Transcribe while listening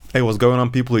Hey, what's going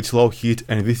on, people? It's Low Heat,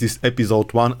 and this is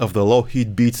episode 1 of the Low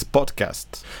Heat Beats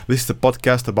podcast. This is a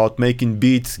podcast about making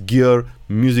beats, gear,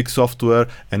 music software,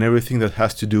 and everything that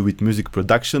has to do with music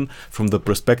production from the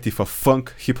perspective of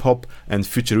funk, hip-hop, and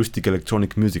futuristic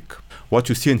electronic music. What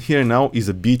you see and hear now is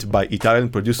a beat by Italian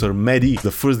producer Mehdi,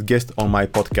 the first guest on my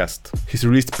podcast. He's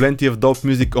released plenty of dope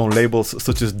music on labels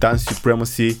such as Dance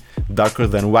Supremacy, Darker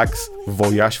Than Wax,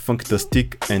 Voyage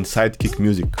Funktastic, and Sidekick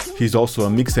Music. He's also a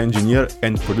mix engineer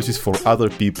and produces for other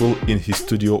people in his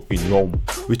studio in Rome.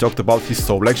 We talked about his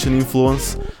selection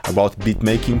influence, about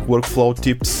beat-making workflow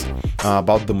tips,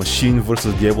 about the Machine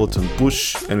versus the Ableton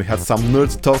Push, and we had some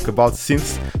nerd talk about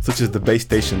synths such as the Bass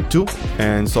Station 2.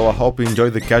 And so I hope you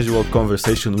enjoyed the casual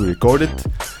conversation we recorded.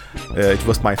 It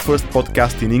was my first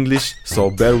podcast in English, so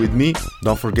bear with me.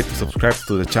 Don't forget to subscribe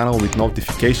to the channel with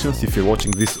notifications if you're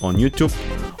watching this on YouTube,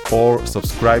 or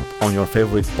subscribe on your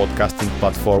favorite podcasting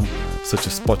platform such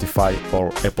as Spotify or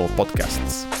Apple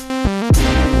Podcasts.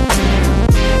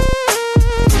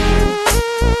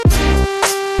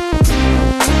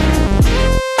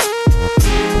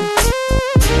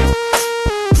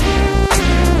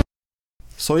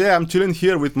 So yeah, I'm chilling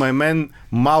here with my man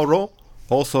Mauro,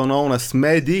 also known as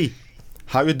Mehdi.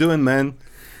 How you doing, man?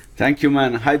 Thank you,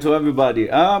 man. Hi to everybody.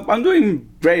 I'm doing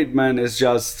great, man. It's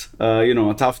just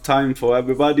a tough time for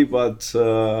everybody, but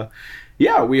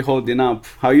yeah, we're holding up.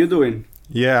 How you doing?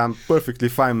 Yeah, I'm perfectly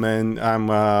fine, man.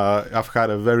 I've had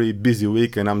a very busy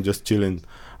week and I'm just chilling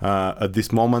at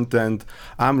this moment, and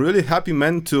I'm really happy,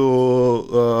 man,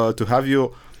 to have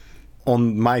you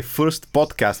on my first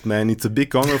podcast, man. It's a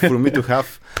big honor for me to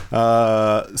have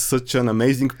such an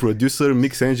amazing producer,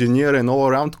 mix engineer, and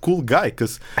all-around cool guy,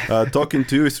 because talking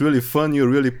to you is really fun. You're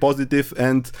really positive,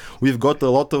 and we've got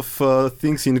a lot of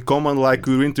things in common, like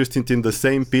we're interested in the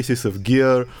same pieces of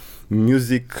gear,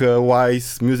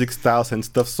 music-wise, music styles and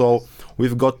stuff. So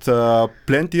we've got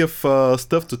plenty of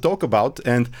stuff to talk about,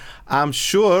 and I'm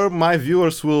sure my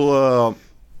viewers will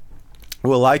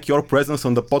like your presence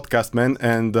on the podcast, man,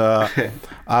 and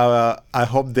I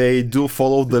hope they do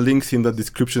follow the links in the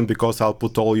description, because I'll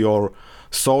put all your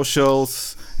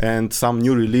socials and some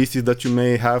new releases that you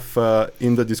may have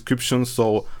in the description.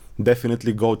 So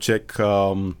definitely go check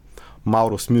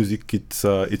Mauro's music.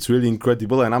 It's really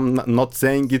incredible, and I'm not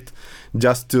saying it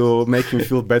just to make me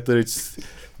feel better.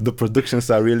 The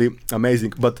productions are really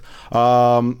amazing, but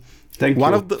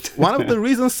one of the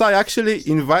reasons I actually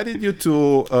invited you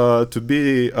to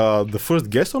be the first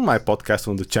guest on my podcast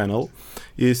on the channel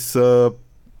is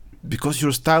because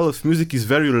your style of music is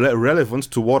very relevant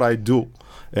to what I do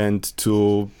and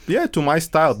to my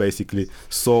style, basically.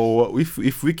 So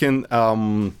if we can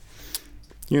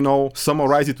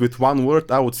summarize it with one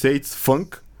word, I would say it's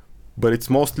funk, but it's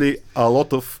mostly a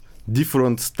lot of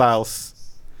different styles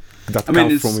that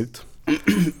come from it.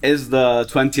 Is the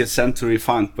 20th century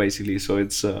funk, basically. So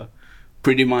it's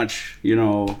pretty much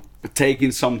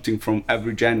taking something from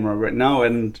every genre right now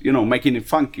and making it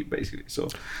funky, basically. So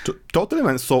totally,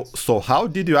 man. So how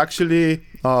did you actually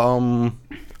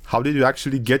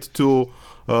get to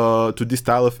this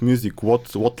style of music?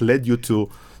 What led you to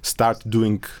start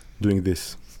doing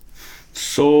this?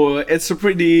 So it's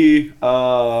it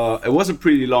was a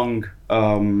pretty long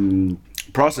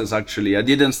process, actually. I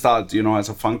didn't start as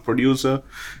a funk producer,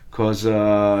 because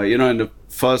in the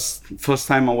first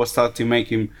time I was starting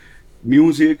making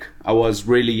music, I was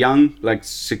really young, like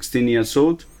 16 years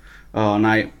old.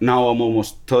 Now I'm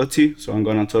almost 30, so I'm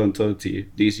gonna turn 30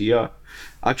 this year,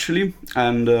 actually.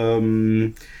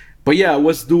 And but yeah, I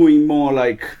was doing more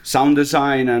like sound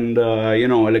design and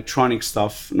electronic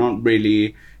stuff, not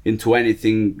really into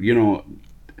anything.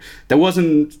 There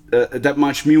wasn't that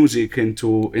much music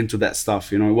into that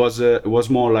stuff. It was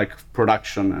more like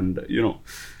production and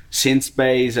synth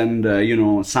bass and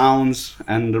sounds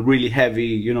and really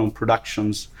heavy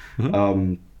productions.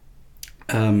 Mm-hmm.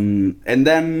 And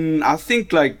then I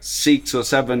think like 6 or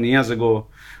 7 years ago,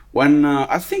 when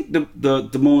I think the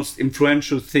most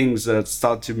influential things that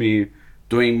started me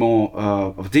doing more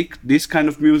of this kind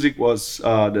of music was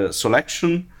the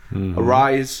Selection, mm-hmm.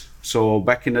 Arise. So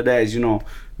back in the days,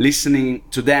 listening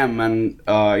to them, and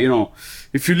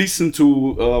if you listen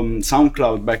to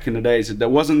SoundCloud back in the days, there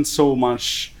wasn't so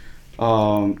much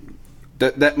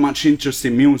that much interest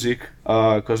in music,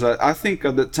 because I think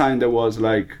at the time there was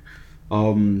like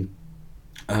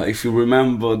if you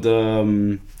remember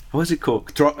the what's it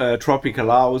called, Tropical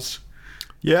House.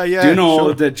 Yeah, Do you know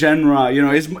sure. the genre?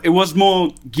 It was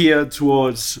more geared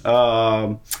towards it's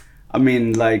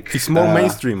more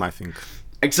mainstream, I think.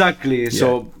 Exactly. Yeah.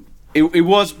 So it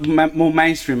was more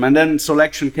mainstream, and then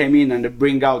Selection came in and they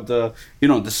bring out the, you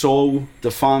know, the soul,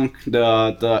 the funk,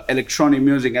 the electronic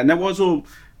music, and that was all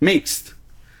mixed.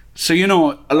 So, you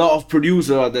know, a lot of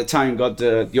producers at the time got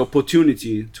the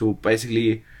opportunity to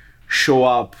basically show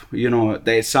up, you know,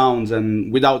 their sounds,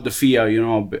 and without the fear, you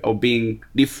know, of being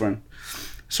different.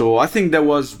 So I think that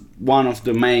was one of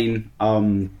the main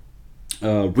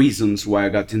reasons why I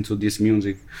got into this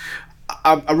music.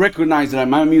 I recognize that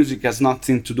my music has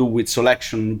nothing to do with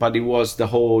Selection, but it was the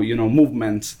whole, you know,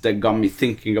 movement that got me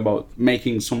thinking about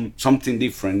making something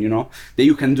different, you know, that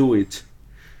you can do it.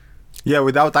 Yeah,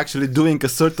 without actually doing a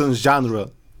certain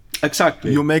genre.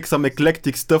 Exactly. You make some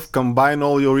eclectic stuff, combine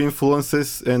all your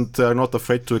influences, and are not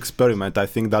afraid to experiment. I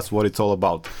think that's what it's all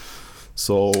about.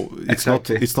 So it's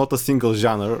not a single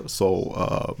genre.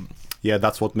 So yeah,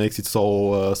 that's what makes it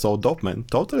so dope, man.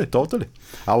 Totally.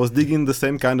 I was digging the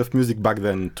same kind of music back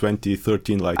then,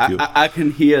 2013, like you. I can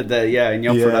hear that, yeah, in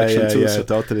your production too. Yeah, so.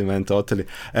 totally, man, totally.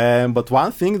 But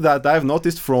one thing that I've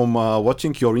noticed from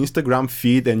watching your Instagram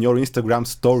feed and your Instagram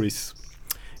stories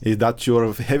is that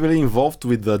you're heavily involved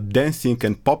with the dancing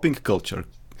and popping culture,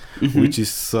 which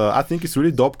is, I think it's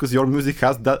really dope, because your music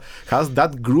has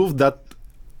that groove that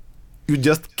you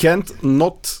just can't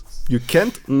not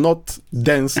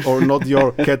dance or not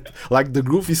your head. Like, the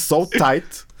groove is so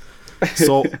tight.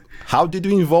 So how did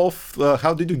you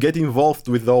get involved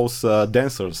with those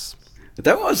dancers?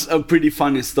 That was a pretty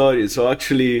funny story. So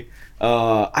actually,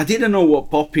 I didn't know what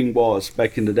popping was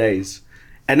back in the days,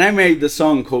 and I made the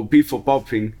song called P for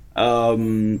Popping.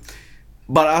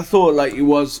 But I thought like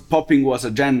popping was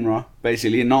a genre,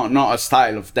 basically, not a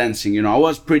style of dancing. You know, I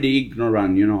was pretty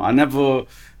ignorant. You know, I never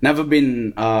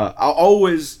been. I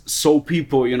always saw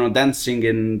people, you know, dancing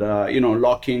and you know,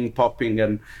 locking, popping,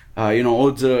 and you know,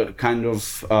 all the kind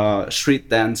of street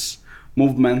dance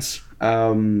movements.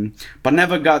 But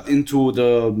never got into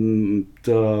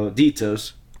the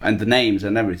details and the names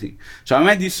and everything. So I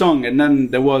made this song, and then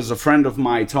there was a friend of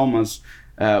mine, Thomas,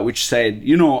 which said,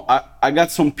 you know, I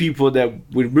got some people that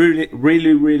would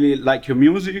really like your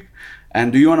music,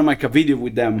 and do you want to make a video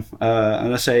with them?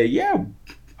 And I say, yeah,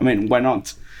 I mean, why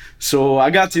not? So I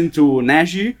got into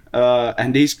Naji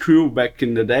and his crew back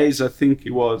in the days. I think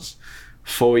it was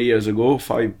 4 years ago,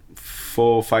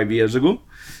 5 years ago.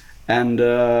 And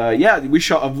yeah, we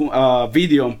shot a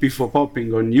video on P4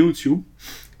 Popping on YouTube.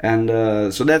 And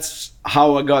so that's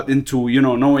how I got into, you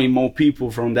know, knowing more people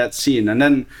from that scene. And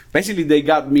then basically they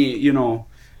got me, you know,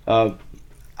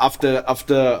 after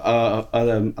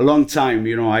a long time,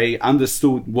 you know, I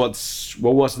understood what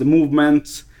was the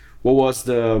movement, what was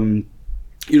the,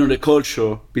 you know, the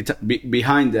culture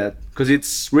behind that. Because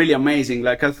it's really amazing.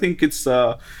 Like, I think it's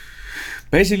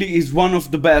basically is one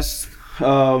of the best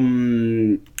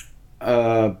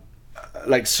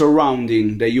like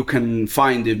surrounding that you can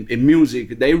find in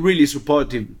music. They're really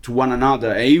supportive to one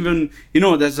another, and even, you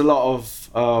know, there's a lot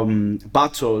of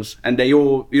battles and they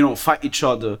all, you know, fight each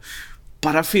other,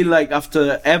 but I feel like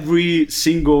after every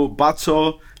single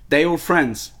battle they all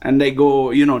friends and they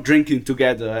go, you know, drinking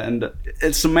together, and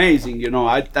it's amazing. You know,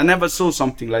 I never saw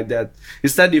something like that.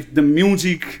 Instead, if the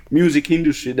music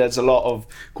industry, there's a lot of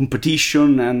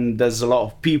competition and there's a lot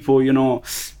of people, you know,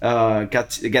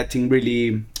 getting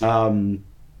really how do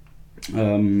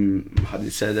you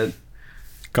say that?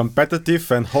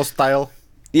 Competitive and hostile.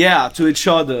 Yeah, to each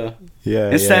other. Yeah.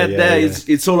 Instead,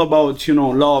 it's all about, you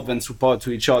know, love and support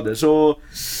to each other. So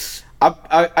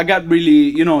I got really,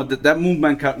 you know, that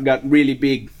movement got really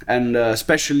big, and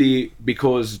especially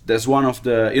because there's one of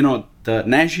the, you know, the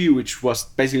Naji, which was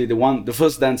basically the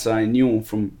first dancer I knew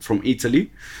from Italy,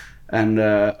 and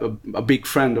a big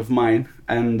friend of mine.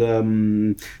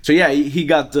 And so yeah, he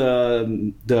got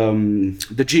the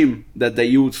gym that they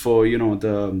use for, you know,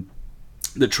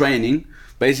 the training,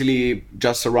 basically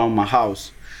just around my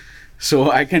house.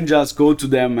 So I can just go to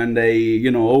them, and they,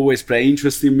 you know, always play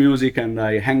interesting music, and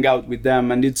I hang out with them,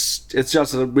 and it's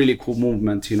just a really cool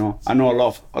movement, you know. I know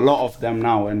a lot of them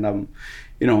now, and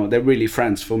you know, they're really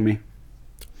friends for me.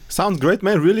 Sounds great,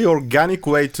 man. Really organic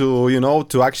way to, you know,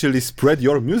 to actually spread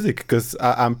your music, because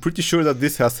I'm pretty sure that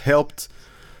this has helped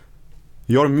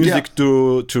your music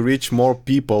to reach more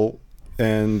people,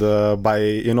 and by,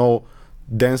 you know,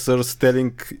 dancers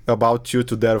telling about you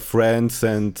to their friends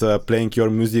and playing your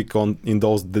music in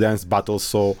those dance battles.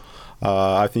 So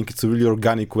I think it's a really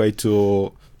organic way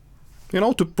to, you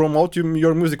know, to promote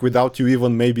your music without you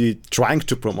even maybe trying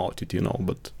to promote it, you know.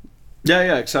 But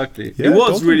yeah, exactly. Yeah, it was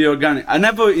totally really organic. I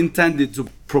never intended to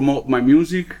promote my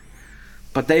music,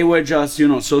 but they were just, you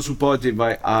know, so supportive.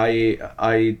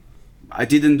 I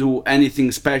didn't do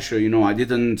anything special, you know. I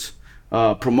didn't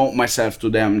promote myself to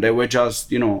them. They were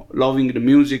just, you know, loving the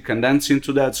music and dancing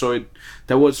to that. So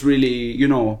that was really, you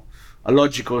know, a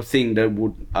logical thing that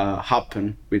would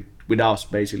happen with us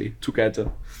basically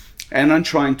together. And I'm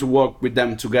trying to work with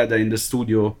them together in the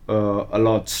studio a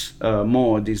lot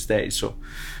more these days. So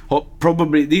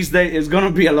probably these days it's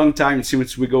gonna be a long time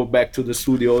since we go back to the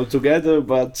studio all together,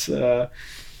 but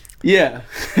yeah.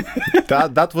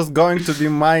 that was going to be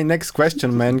my next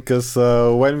question, man, because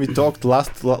when we talked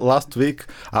last week,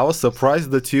 I was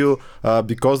surprised that you,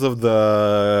 because of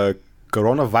the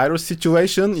coronavirus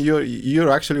situation, you're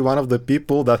actually one of the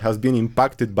people that has been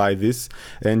impacted by this,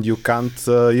 and you can't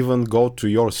even go to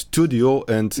your studio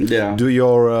and do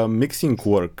your mixing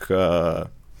work.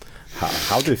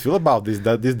 How do you feel about this?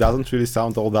 That this doesn't really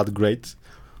sound all that great.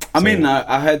 I mean,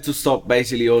 I had to stop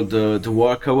basically all the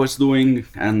work I was doing,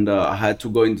 and I had to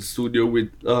go in the studio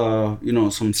with you know,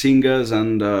 some singers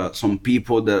and some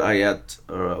people that I had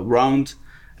around,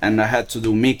 and I had to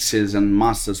do mixes and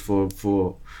masters for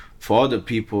other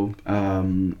people.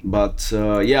 But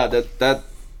yeah, that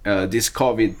this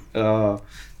COVID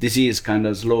disease kind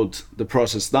of slowed the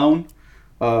process down.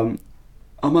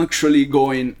 I'm actually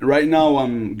going right now.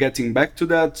 I'm getting back to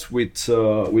that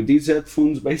with these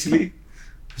headphones basically.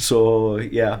 So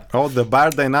yeah. Oh, the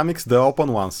Beyerdynamics, the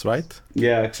open ones, right?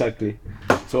 Yeah, exactly.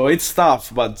 So it's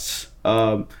tough, but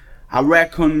I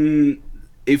reckon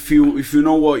if you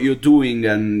know what you're doing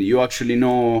and you actually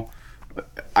know,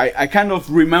 I kind of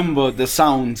remember the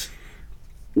sound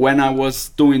when I was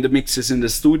doing the mixes in the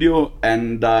studio,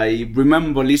 and I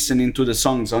remember listening to the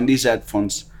songs on these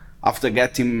headphones after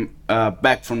getting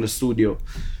back from the studio.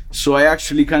 So I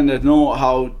actually kind of know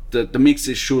how the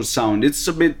mixes should sound. It's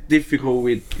a bit difficult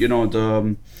with, you know,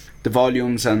 the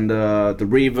volumes and the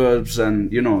reverbs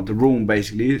and, you know, the room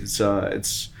basically.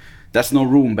 It's there's no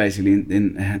room basically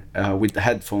in with the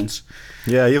headphones.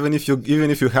 Yeah, even if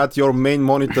you had your main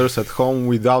monitors at home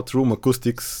without room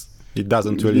acoustics, it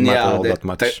doesn't really matter all that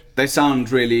much. They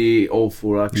sound really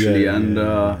awful actually,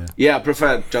 I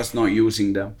prefer just not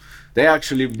using them. They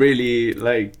actually really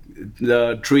like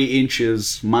the 3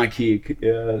 inches Mackie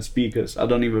speakers. I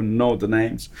don't even know the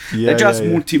names. They're just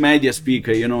multimedia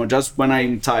speaker, you know, just when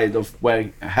I'm tired of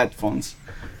wearing headphones.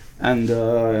 And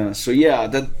so yeah,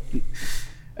 that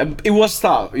it was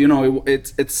tough, you know.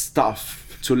 It's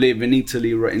tough to live in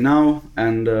Italy right now,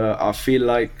 and I feel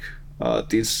like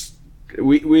this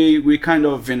we kind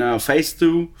of in a phase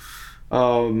 2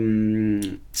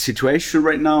 situation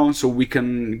right now, so we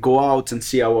can go out and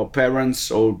see our parents,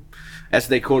 or as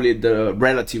they call it, the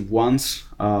relative ones.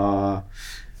 But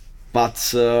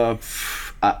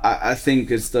I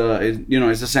think it's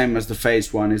the same as the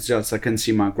phase 1. It's just I can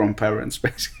see my grandparents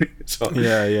basically. So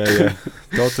yeah,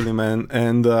 totally, man.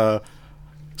 And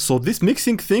so this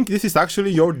mixing thing, this is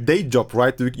actually your day job,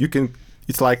 right? You can.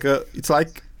 It's like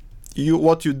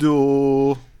what you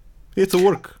do. It's a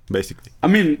work, basically. I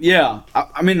mean, yeah.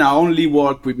 I mean, I only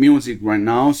work with music right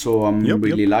now, so I'm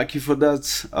really lucky for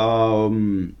that.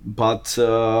 But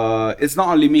it's not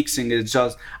only mixing. It's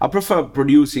just I prefer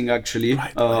producing actually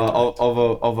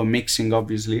over mixing,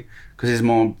 obviously, because it's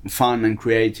more fun and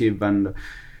creative. And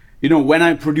you know, when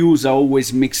I produce, I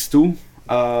always mix too.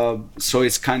 So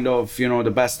it's kind of, you know,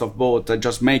 the best of both. I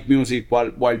just make music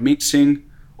while mixing,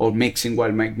 or mixing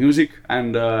while make music,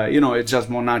 and you know, it's just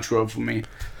more natural for me.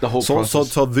 The whole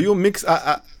process. So do you mix?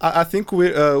 I think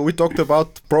we talked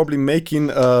about probably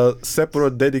making a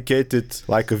separate, dedicated,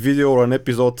 like a video or an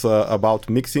episode about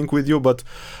mixing with you. But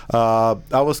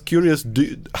I was curious,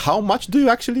 how much do you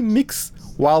actually mix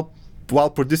while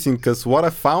producing? Because what I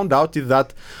found out is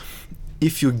that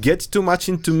if you get too much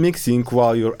into mixing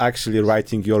while you're actually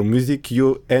writing your music,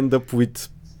 you end up with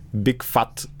big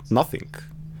fat nothing.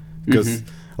 Because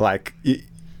like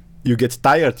you get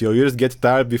tired, your ears get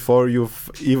tired before you've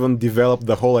even developed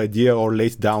the whole idea or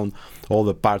laid down all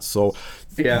the parts. So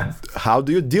yeah, how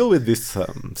do you deal with this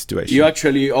situation? You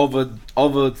actually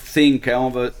overthink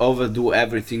and overdo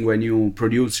everything when you're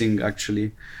producing.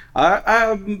 Actually,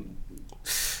 I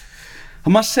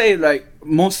must say, like,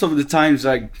 most of the times,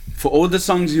 like, for all the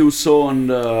songs you saw on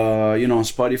the, you know,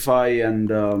 Spotify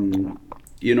and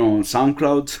you know,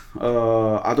 SoundCloud,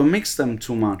 I don't mix them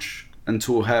too much and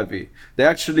too heavy. There's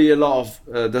actually a lot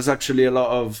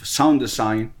of sound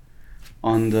design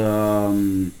on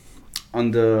the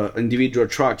individual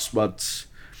tracks, but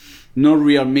no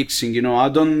real mixing. You know, I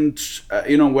don't.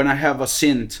 You know, when I have a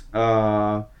synth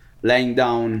laying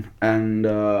down, and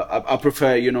I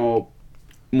prefer, you know,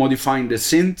 modifying the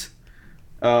synth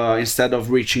instead of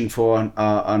reaching for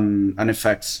an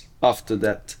effects after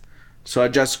that. So I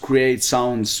just create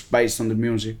sounds based on the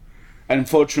music.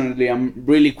 unfortunately, I'm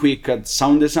really quick at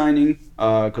sound designing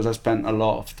because I spent a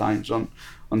lot of times on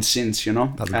synths, you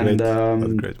know. That's and, great.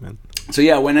 That's great, man. So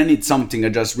yeah, when I need something, I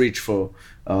just reach for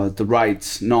the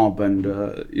right knob and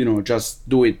you know, just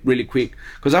do it really quick.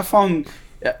 Because I found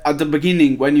at the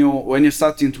beginning, when you're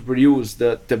starting to produce,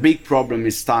 the big problem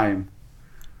is time.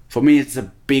 For me, it's the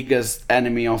biggest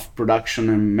enemy of production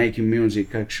and making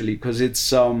music, actually, because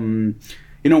it's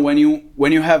you know, when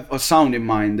you have a sound in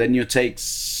mind, then you take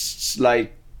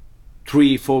like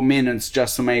 3-4 minutes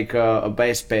just to make a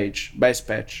bass patch.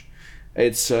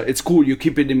 It's cool, you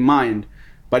keep it in mind.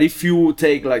 But if you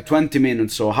take like 20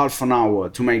 minutes or half an hour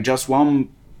to make just one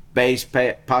bass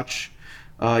patch,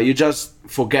 you just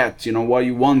forget, you know, what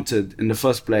you wanted in the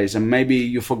first place, and maybe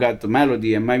you forget the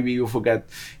melody, and maybe you forget,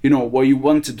 you know, what you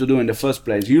wanted to do in the first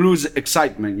place. You lose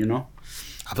excitement, you know.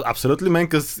 Absolutely, man.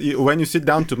 Because when you sit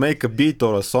down to make a beat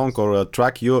or a song or a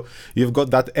track, you've got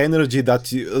that energy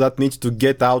that needs to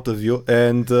get out of you,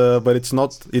 and but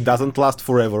it doesn't last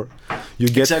forever. You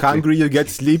get hungry, you get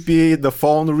sleepy, the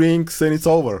phone rings, and it's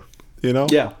over. You know.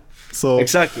 Yeah. So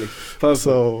exactly. Perfect.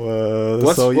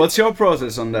 So what's your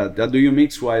process on that? Do you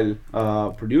mix while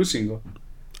producing?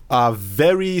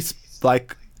 Very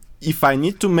like, if I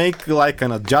need to make like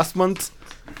an adjustment,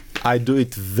 I do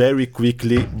it very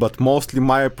quickly, but mostly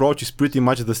my approach is pretty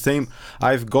much the same.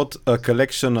 I've got a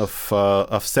collection of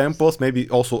samples. Maybe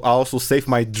I also save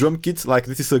my drum kits. Like,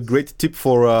 this is a great tip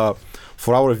for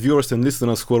our viewers and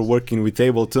listeners who are working with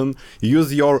Ableton.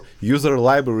 Use your user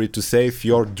library to save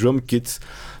your drum kits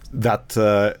that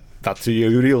you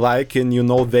really like and you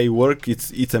know they work.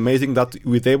 It's amazing that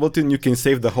with Ableton you can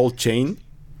save the whole chain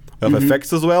of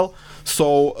effects as well.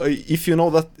 So if you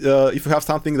know that if you have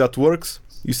something that works,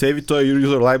 you save it to your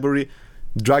user library,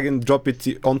 drag and drop it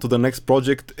onto the next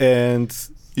project, and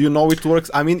you know it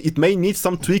works. I mean, it may need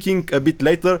some tweaking a bit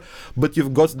later, but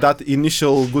you've got that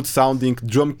initial good sounding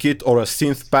drum kit or a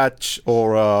synth patch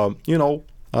or you know,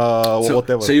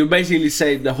 whatever. So you basically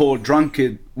save the whole drum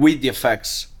kit with the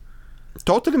effects.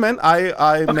 Totally, man.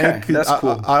 I make that's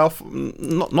cool. I often,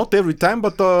 not every time,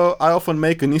 but I often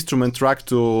make an instrument track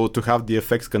to have the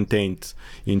effects contained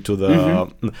into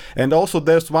the. And also,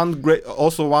 there's one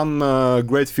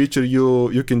great feature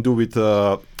you can do with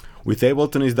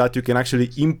Ableton is that you can actually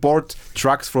import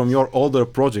tracks from your older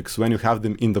projects when you have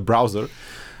them in the browser.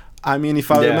 I mean,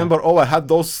 if I remember, I had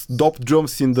those dope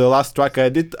drums in the last track I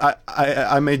did,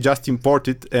 I may just import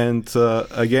it, and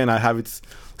again, I have it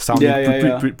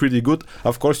sounding pretty good.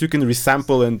 Of course, you can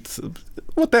resample and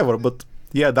whatever, but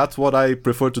yeah, that's what I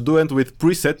prefer to do. And with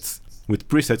synth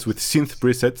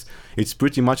presets, it's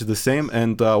pretty much the same.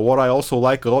 And what I also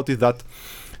like a lot is that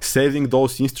saving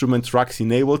those instrument tracks in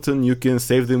Ableton, you can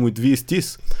save them with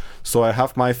VSTs. So I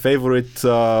have my favorite,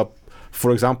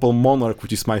 for example, Monarch,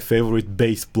 which is my favorite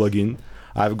bass plugin.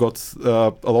 I've got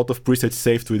a lot of presets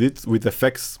saved with it, with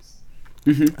effects.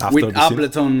 With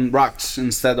Ableton racks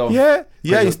instead of so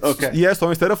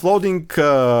instead of loading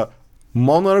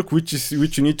Monarch, which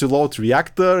you need to load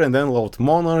Reactor and then load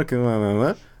Monarch,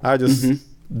 I just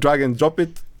drag and drop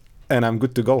it, and I'm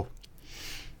good to go.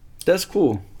 That's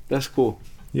cool.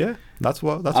 Yeah, that's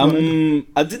what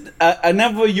I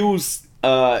never use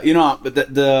you know,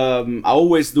 I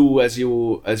always do as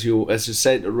you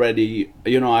said already.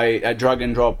 You know, I drag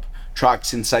and drop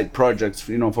tracks inside projects,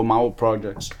 you know, for my old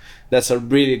projects. That's a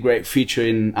really great feature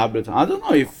in Ableton. I don't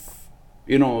know if,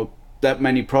 you know, that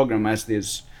many programs has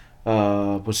this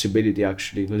possibility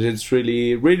actually, because it's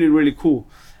really cool.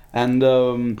 And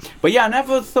but yeah, I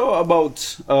never thought about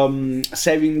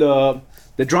saving the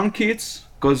drum kits,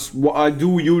 because what I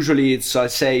do usually is I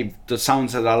save the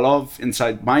sounds that I love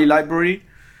inside my library,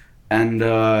 and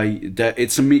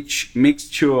it's a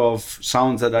mixture of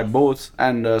sounds that I bought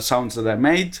and sounds that I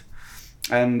made,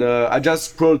 and I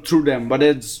just scroll through them. But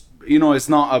it's, you know, it's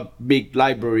not a big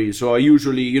library, so I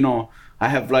usually, you know, I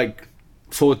have like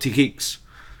 40 gigs,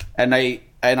 and I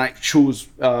choose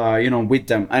you know, with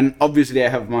them. And obviously I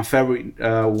have my favorite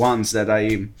ones that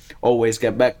I always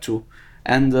get back to.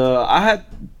 And I had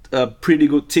a pretty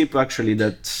good tip actually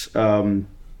that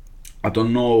I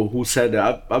don't know who said it.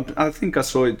 I think I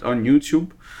saw it on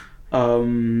YouTube,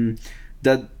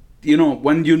 that, you know,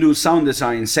 when you do sound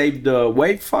design, save the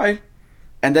WAV file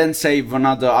and then save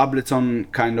another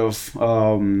Ableton kind of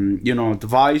you know,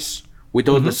 device with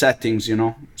all the settings, you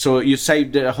know. So you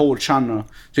save the whole channel.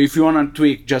 So if you want to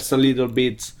tweak just a little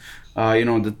bit, you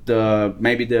know,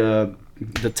 maybe the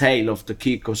tail of the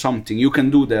kick or something, you can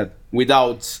do that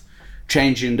without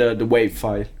changing the WAV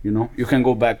file. You know, you can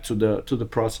go back to the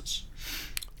process.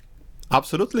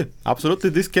 Absolutely,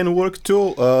 this can work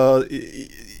too.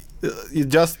 It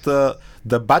just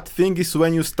The bad thing is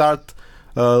when you start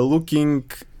looking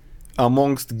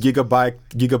amongst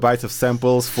gigabytes of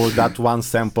samples for that one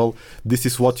sample. This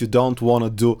is what you don't want to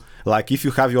do. Like if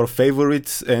you have your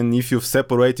favorites and if you've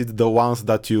separated the ones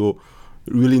that you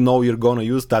really know you're gonna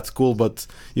use, that's cool. But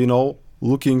you know,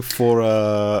 looking for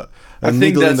a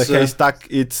needle in the haystack,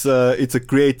 it's a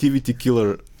creativity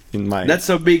killer in my. That's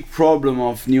a big problem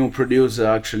of new producer.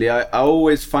 Actually, I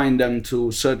always find them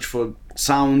to search for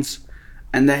sounds,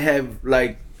 and they have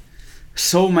like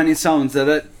so many sounds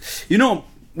that you know.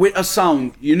 With a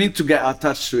sound, you need to get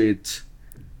attached to it,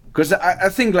 because I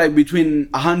think like between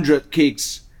 100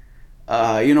 kicks,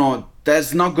 you know,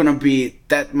 there's not gonna be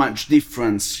that much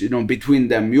difference, you know, between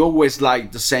them. You always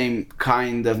like the same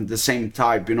kind of the same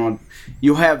type, you know.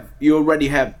 You already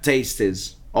have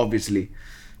tastes, obviously.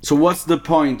 So what's the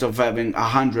point of having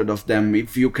 100 of them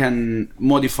if you can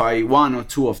modify one or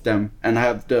two of them and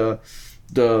have the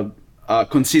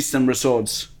consistent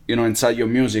results, you know, inside your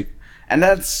music? And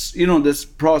that's, you know, this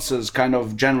process kind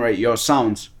of generate your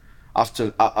sounds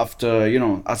after you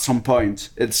know, at some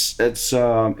point. It's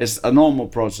a normal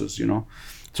process, you know.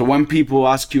 So when people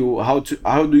ask you how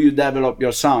do you develop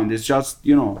your sound, it's just,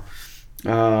 you know,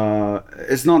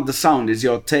 it's not the sound, it's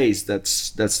your taste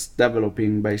that's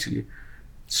developing basically.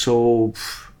 So,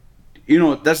 you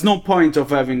know, there's no point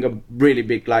of having a really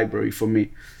big library for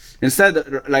me.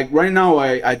 Instead, like right now,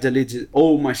 I deleted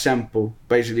all my sample.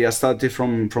 Basically, I started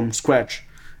from scratch,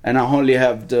 and I only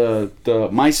have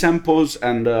my samples.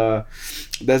 And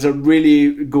there's a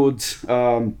really good.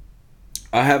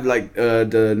 I have like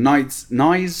the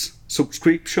noise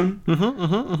subscription,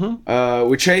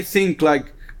 which I think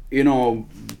like, you know,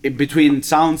 in between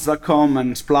sounds.com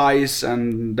and Splice,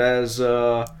 and there's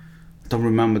I don't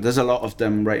remember. There's a lot of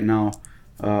them right now.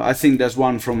 I think there's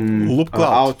one from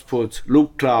Output,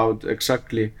 Loop Cloud,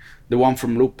 exactly. The one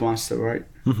from Loopmaster, right?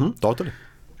 Totally.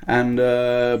 And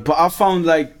but I found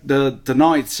like the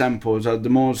noise samples are the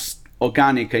most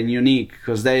organic and unique,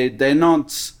 because they're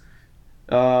not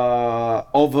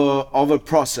over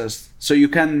processed, so you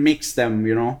can mix them,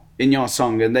 you know, in your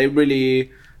song, and they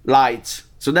really light.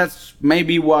 So that's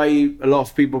maybe why a lot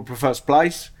of people prefer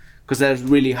Splice, because they're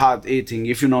really hard hitting.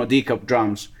 If you know decap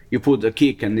drums, you put a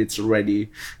kick and it's already,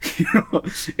 you know,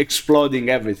 exploding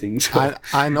everything. So.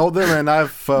 I know them, and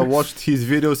I've watched his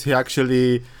videos. He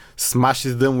actually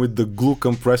smashes them with the glue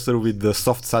compressor with the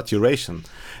soft saturation,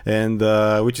 and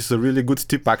which is a really good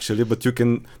tip actually. But you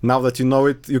can, now that you know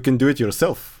it, you can do it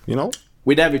yourself, you know,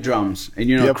 with every drums, and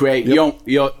you know, create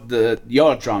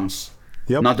your drums,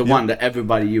 not the one that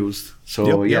everybody used.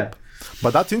 So yeah.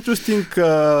 But that's interesting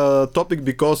topic,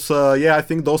 because yeah, I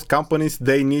think those companies,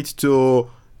 they need to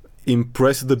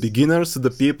impress the beginners,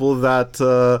 the people that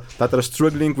are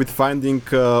struggling with finding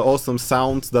awesome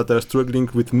sounds, that are struggling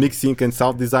with mixing and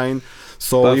sound design.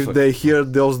 So Perfect. If they hear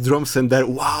those drums and they're,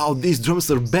 wow, these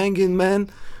drums are banging, man,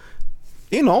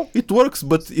 you know, it works,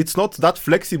 but it's not that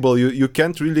flexible. You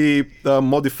can't really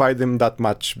modify them that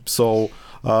much. So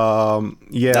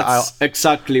yeah, that's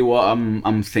exactly what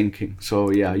I'm thinking.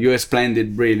 So yeah, you explained it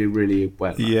really, really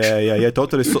well. Yeah,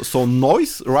 totally. So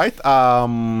noise, right?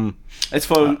 It's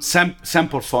for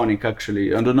Samplephonic,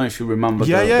 actually. I don't know if you remember.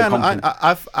 And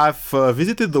I've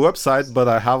visited the website, but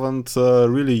I haven't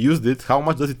really used it. How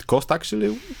much does it cost,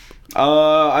 actually?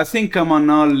 I think I'm an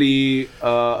early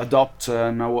adopter,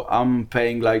 and I'm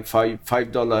paying like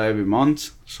 $5 every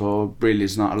month. So really,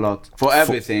 it's not a lot for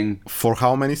everything. For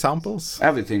how many samples?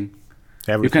 Everything.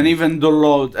 You can even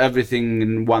download everything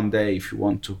in one day if you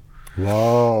want to.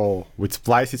 Wow, with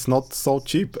Splice it's not so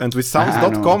cheap, and with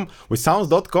Sounds.com,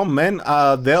 man,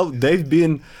 they've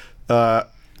been.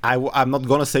 I'm not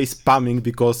gonna say spamming,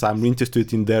 because I'm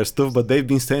interested in their stuff, but they've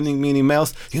been sending me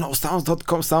emails, you know,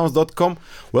 Sounds.com.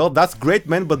 Well, that's great,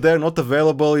 man, but they're not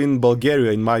available in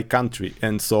Bulgaria, in my country,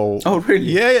 and so. Oh, really?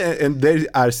 Yeah, and they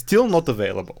are still not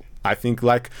available. I think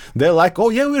like they're like, oh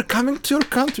yeah, we're coming to your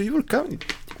country. We're coming.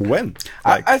 When?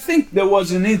 Like, I think there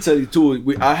was in Italy too.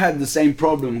 I had the same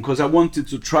problem, because I wanted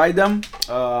to try them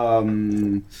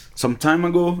some time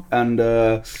ago, and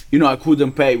you know, I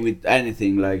couldn't pay with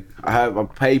anything. Like I have a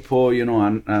PayPal, you know,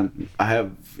 and I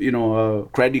have, you know, a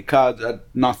credit card,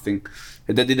 nothing.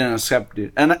 They didn't accept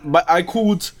it, but I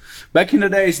could. Back in the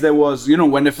days, there was, you know,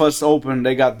 when they first opened,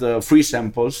 they got the free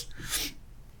samples,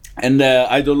 and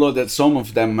I downloaded some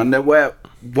of them, and there were.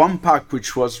 One pack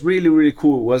which was really, really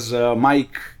cool was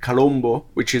Mike Colombo,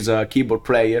 which is a keyboard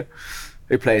player.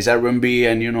 He plays R&B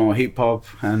and, you know, hip hop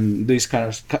and this kind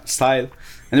of style,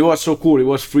 and it was so cool. It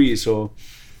was free, so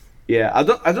yeah. I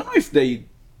don't know if they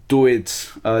do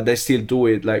it. They still do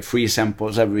it, like free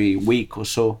samples every week or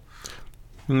so.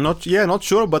 Not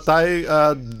sure, but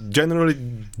I generally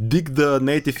dig the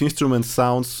native instrument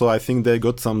sounds, so I think they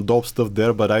got some dope stuff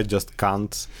there, but I just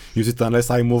can't use it unless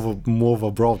I move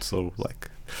abroad. So like,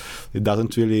 it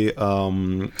doesn't really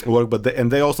work. But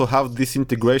they also have this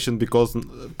integration because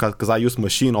I use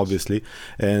Machine obviously,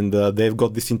 and they've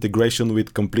got this integration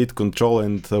with Komplete Kontrol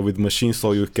and with Machine,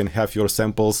 so you can have your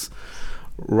samples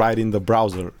right in the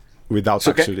browser without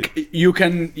actually. You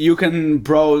can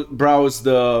browse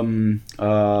the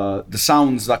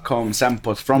sounds.com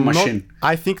samples from Machine.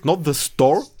 I think not the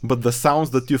store, but the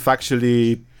sounds that you've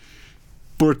actually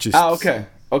purchased. Okay.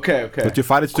 But you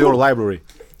find it to your library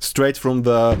straight from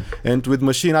the. And with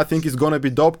Machine, I think it's gonna be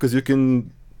dope because you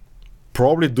can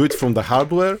probably do it from the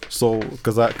hardware. So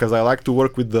because I like to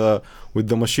work with the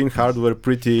Machine hardware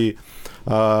pretty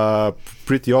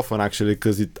often actually,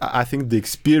 because I think the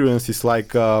experience is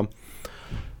like.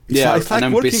 It's like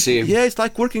MPC. It's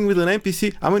like working with an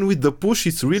MPC. I mean, with the push,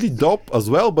 it's really dope as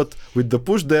well. But with the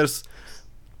push, there's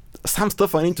some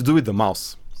stuff I need to do with the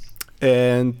mouse,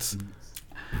 and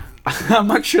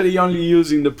I'm actually only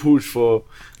using the push for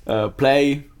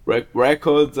play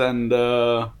records and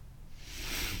not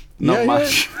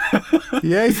much.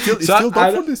 It's still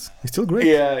dope for this. It's still great.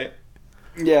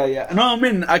 Yeah. No, I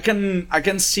mean, I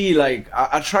can see like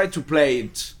I try to play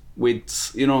it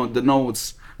with the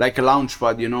notes. Like a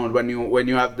launchpad, when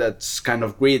you have that kind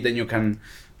of grid, then you can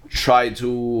try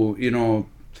to, you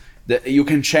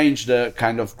can change the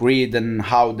kind of grid and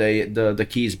how the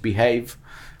keys behave.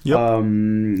 Yep.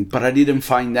 But I didn't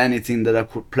find anything that I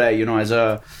could play, I'm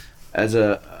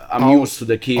used to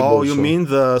the keyboard. Oh, you mean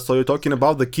so you're talking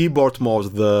about the keyboard modes,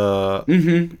 the.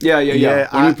 Mm-hmm. Yeah.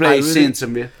 When you play synths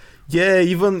and. Yeah,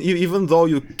 even though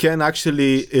you can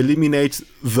actually eliminate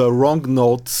the wrong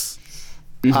notes.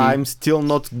 Mm-hmm. I'm still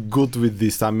not good with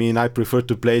this. I mean, I prefer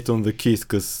to play it on the keys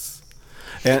because.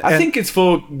 I think it's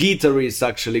for guitarists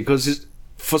actually, because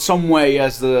for some way it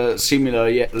has the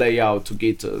similar layout to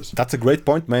guitars. That's a great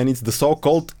point, man. It's the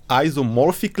so-called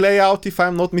isomorphic layout, if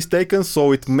I'm not mistaken.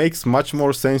 So it makes much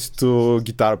more sense to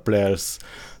guitar players.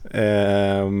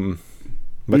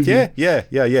 But yeah.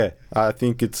 I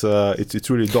think it's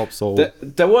really dope. So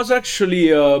there was actually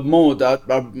a mode I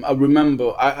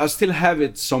remember. I still have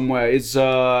it somewhere. It's you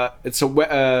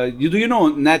know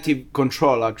Native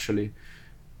Control actually.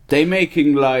 They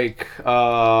making like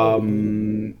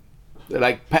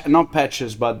not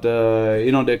patches, but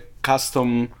the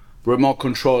custom remote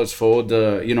controls for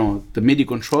the MIDI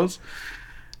controls.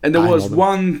 And there was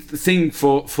one thing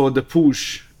for the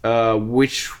push.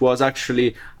 Which was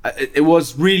actually it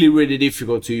was really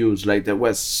difficult to use. Like there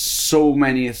was so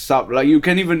many stuff. Like you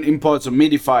can even import a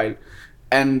MIDI file,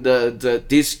 and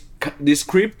this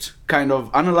script kind of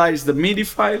analyze the MIDI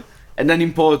file and then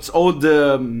imports all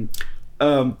the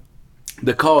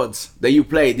chords that you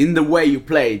played in the way you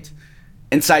played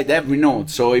inside every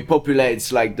note. So it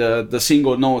populates like the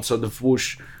single notes of the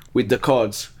push with the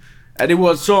chords, and it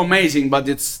was so amazing. But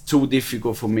it's too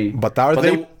difficult for me.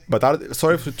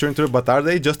 Sorry to interrupt, but are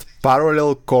they just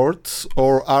parallel chords,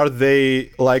 or are they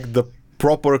like the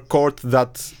proper chord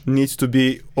that needs to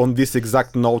be on this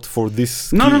exact note for this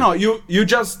key? No. You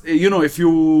just if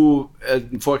you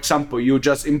for example you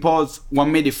just import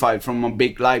one MIDI file from a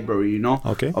big library,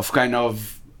 okay, of kind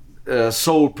of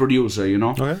soul producer,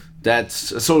 okay,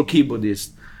 that's a soul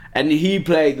keyboardist, and he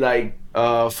played like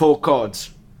 4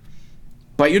 chords,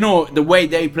 but the way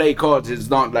they play chords is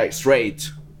not like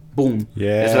straight. Boom.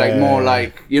 Yeah. It's like more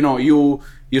like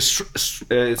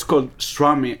it's called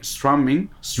strumming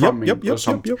yep, or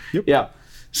something. Yep. Yeah.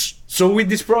 So with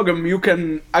this program you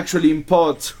can actually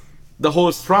import the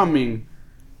whole strumming,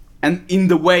 and in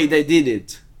the way they did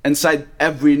it inside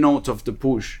every note of the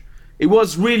push. It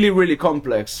was really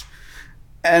complex,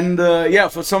 and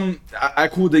for some I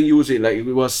couldn't use it. Like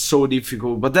it was so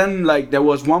difficult. But then like there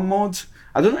was one mode.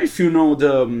 I don't know if you know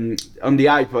on the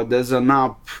iPod there's an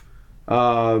app.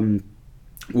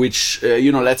 Which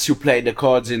lets you play the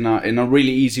chords in a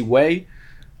really easy way.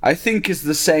 I think it's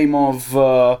the same of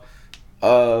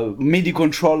MIDI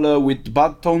controller with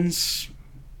buttons,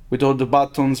 with all the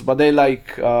buttons, but they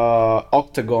like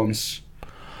octagons.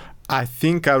 I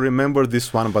think I remember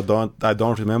this one, but I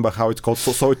don't remember how it's called.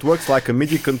 So it works like a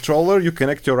MIDI controller. You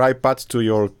connect your iPad to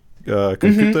your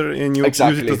computer, and you use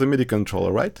it as a MIDI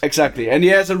controller, right? Exactly, and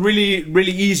he has a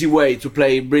really easy way to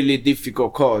play really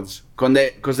difficult chords,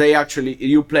 because they actually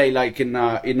you play like in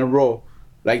a row.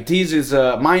 Like this is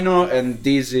minor and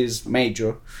this is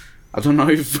major. I don't know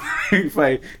if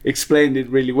I explained it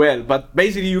really well, but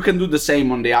basically you can do the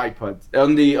same on the iPad,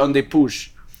 on the push.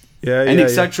 Yeah, and yeah,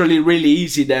 it's yeah. actually really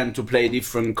easy then to play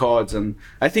different chords. And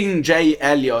I think Jay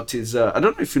Elliott is, I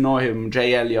don't know if you know him,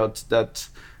 Jay Elliott, that,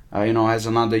 has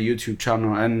another YouTube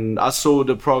channel. And I saw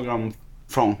the program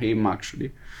from him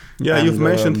actually. Yeah, And, you've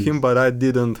mentioned him, but I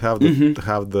didn't have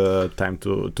the time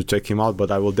to check him out. But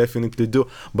I will definitely do.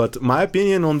 But my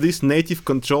opinion on these native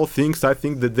control things, I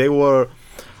think that they were.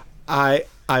 I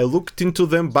looked into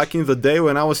them back in the day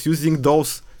when I was using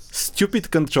those stupid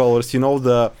controllers.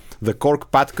 The Korg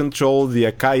Pad Control, the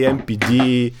Akai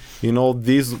MPD.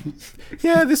 These.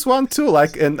 Yeah, this one too.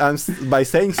 By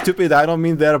saying stupid, I don't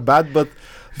mean they're bad, but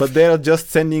they're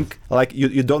just sending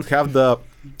you don't have the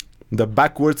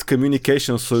backwards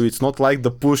communication, so it's not like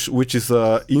the push, which is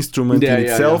a instrument in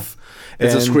itself. Yeah.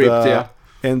 It's a script,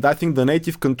 and I think the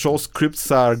native control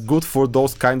scripts are good for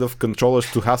those kind of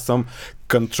controllers to have some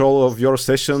control of your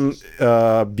session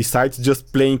besides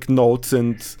just playing notes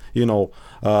and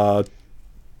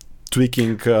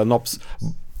tweaking knobs.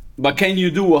 But can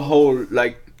you do a whole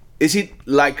is it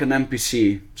like an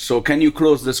MPC? So can you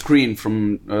close the screen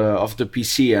from of the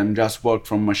PC and just work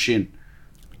from machine?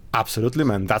 Absolutely,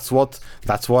 man. That's what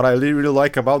I really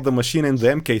like about the machine, and the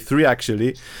MK3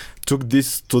 actually took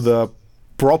this to the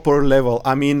proper level.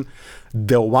 I mean,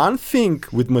 the one thing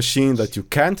with machine that you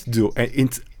can't do,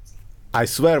 and I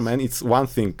swear, man, it's one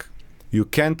thing. You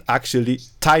can't actually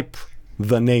type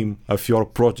the name of your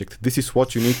project. This is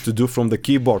what you need to do from the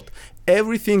keyboard.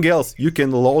 Everything else, you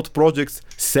can load projects,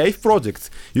 save projects.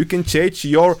 You can change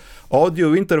your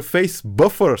audio interface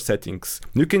buffer settings.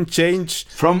 You can change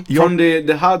from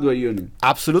the hardware unit.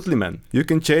 Absolutely, man. You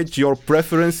can change your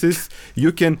preferences.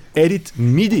 You can edit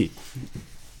MIDI.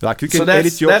 You can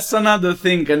edit your. That's another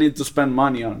thing I need to spend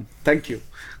money on. Thank you.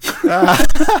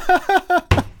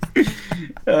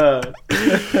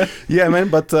 Yeah, man.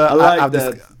 But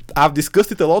I've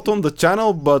discussed it a lot on the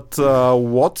channel. But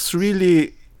what's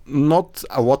really not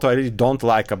what I really don't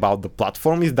like about the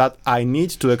platform is that I need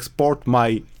to export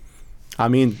my. I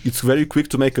mean, it's very quick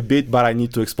to make a beat, but I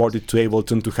need to export it to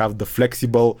Ableton to have the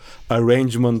flexible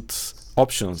arrangement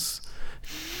options.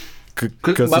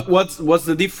 But what's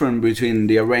the difference between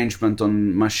the arrangement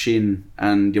on machine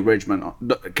and the arrangement?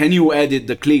 Can you edit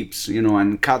the clips,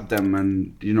 and cut them,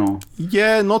 and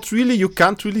Yeah, not really. You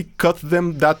can't really cut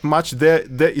them that much.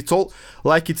 It's all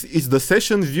like it's the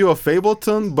session view of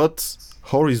Ableton, but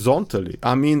horizontally.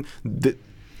 I mean,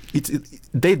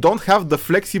 they don't have the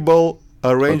flexible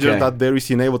arranger that there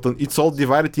is in Ableton. It's all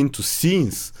divided into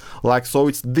scenes, so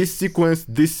it's this sequence,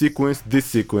 this sequence, this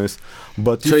sequence.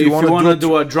 But so if you want to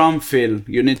do a drum fill,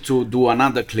 you need to do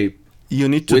another clip. You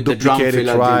need to duplicate it,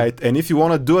 right? And if you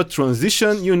want to do a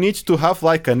transition, you need to have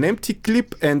an empty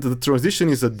clip, and the transition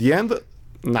is at the end.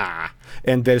 Nah,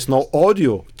 and there's no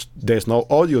audio. There's no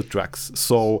audio tracks.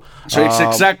 So it's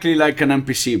exactly like an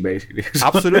MPC, basically.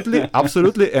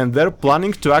 absolutely, and they're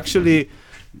planning to actually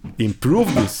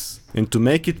improve this and to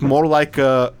make it more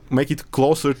make it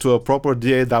closer to a proper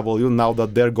DAW now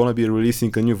that they're gonna be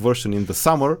releasing a new version in the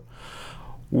summer,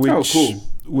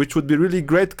 which would be really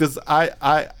great, because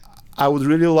I would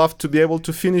really love to be able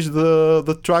to finish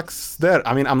the tracks there.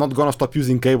 I mean, I'm not gonna stop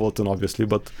using Ableton, obviously,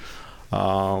 but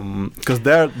because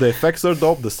the effects are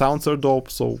dope, the sounds are dope.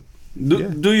 So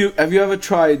have you ever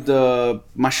tried the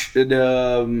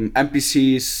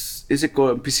MPCs? Is it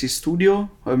called MPC Studio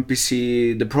or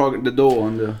MPC the DAW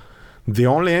on the? The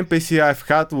only MPC I've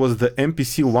had was the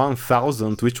MPC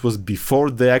 1000, which was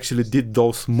before they actually did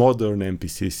those modern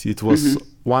MPCs. It was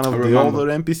one of the older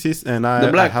MPCs, and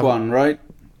the black one, right?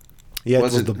 Yeah, it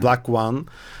was the black one,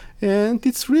 and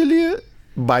it's really,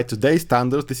 by today's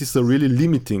standards, this is a really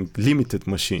limited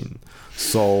machine.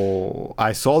 So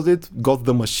I sold it, got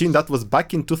the machine. That was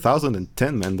back in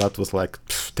 2010, man. That was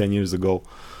 10 years ago.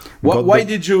 Why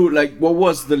did you what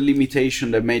was the limitation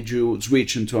that made you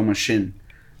switch into a machine?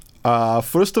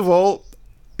 First of all,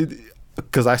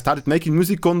 because I started making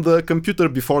music on the computer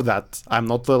before that. I'm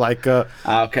not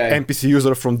MPC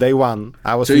user from day one.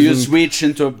 You switched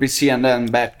into a PC and then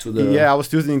back to the... Yeah, I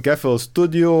was using FL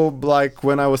Studio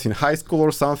when I was in high school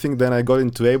or something. Then I got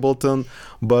into Ableton.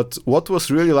 But what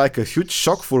was really a huge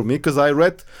shock for me, because I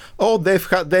read,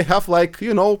 they have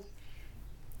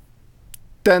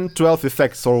 10, 12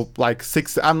 effects, or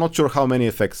 6, I'm not sure how many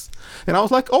effects. And I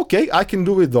was like, okay, I can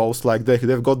do with those,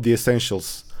 they've got the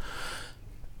essentials.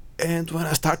 And when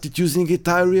I started using it,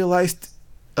 I realized,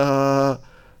 and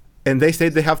they say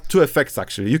they have 2 effects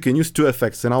actually, you can use 2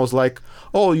 effects. And I was like,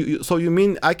 so you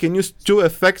mean I can use 2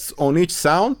 effects on each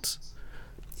sound?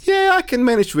 Yeah, I can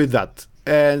manage with that.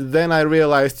 And then I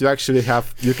realized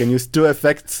you can use 2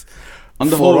 effects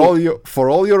for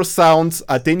all your sounds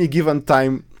at any given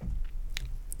time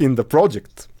in the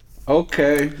project.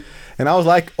 Okay. And I was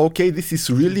like, okay, this is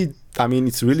really, I mean,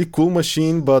 it's really cool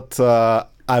machine, but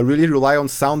I really rely on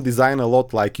sound design a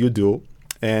lot like you do.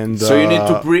 And so you need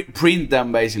to print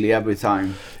them basically every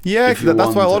time. Yeah,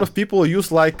 that's why a lot of people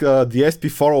use like the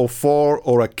SP404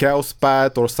 or a Chaos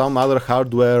Pad or some other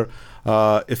hardware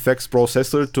effects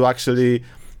processor to actually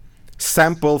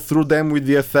sample through them with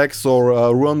the effects,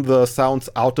 or run the sounds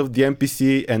out of the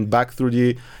MPC and back through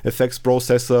the effects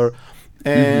processor.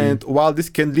 And while this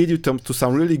can lead you to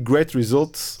some really great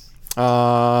results,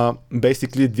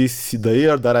 basically the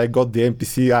year that I got the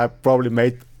MPC, I probably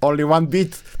made only 1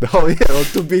 beat the whole year, or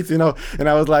 2 beats, you know. And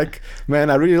I was like, man,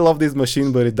 I really love this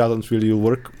machine, but it doesn't really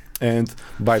work. And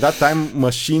by that time,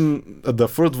 the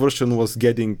first version was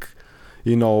getting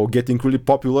really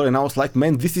popular. And I was like,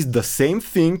 man, this is the same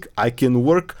thing. I can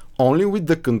work only with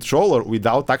the controller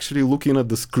without actually looking at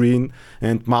the screen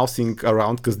and mousing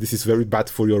around, because this is very bad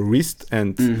for your wrist.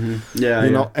 And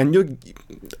yeah.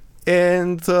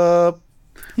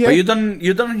 But you don't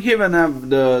even have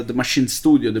the Machine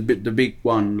Studio, the big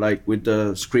one, like with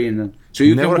the screen. So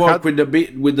you can work with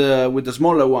the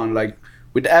smaller one, like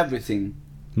with everything.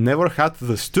 Never had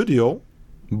the Studio,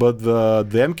 but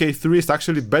the MK3 is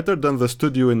actually better than the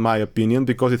Studio in my opinion,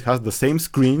 because it has the same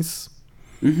screens,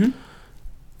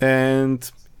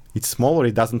 and it's smaller.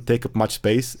 It doesn't take up much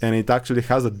space, and it actually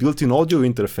has a built-in audio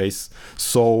interface.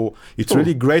 So it's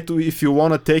really great if you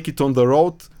want to take it on the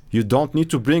road. You don't need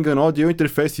to bring an audio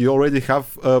interface. You already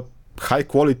have a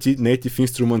high-quality Native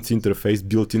Instruments interface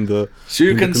built in the. So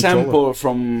you can sample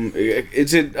from.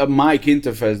 Is it a mic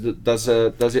interface?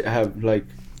 Does it have like?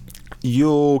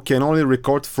 You can only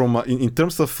record from. In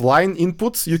terms of line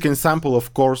inputs, you can sample,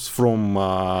 of course, from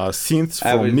synths,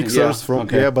 from mixers,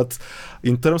 but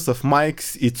in terms of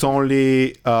mics, it's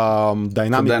only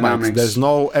dynamic mics. There's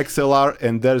no XLR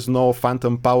and there's no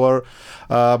phantom power.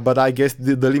 But I guess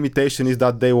the limitation is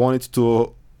that they wanted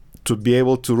to be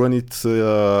able to run it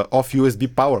off USB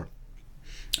power.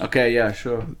 Okay, yeah,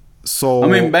 sure. So I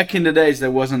mean, back in the days, there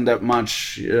wasn't that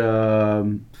much,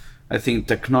 I think,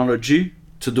 technology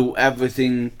to do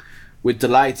everything with the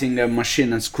lighting and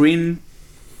machine and screen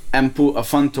and put a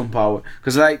phantom power.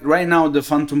 Because like right now, the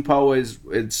phantom power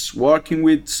it's working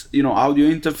with audio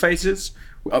interfaces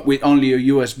with only a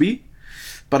USB.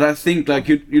 But I think like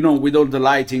with all the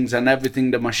lightings and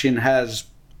everything the machine has.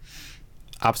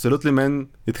 Absolutely, man.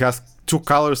 It has 2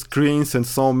 color screens and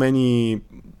so many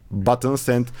buttons.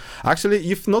 And actually,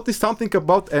 you've noticed something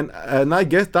about, and I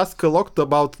guess that's correct,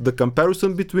 about the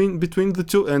comparison between the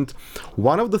two. And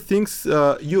one of the things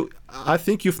I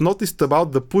think you've noticed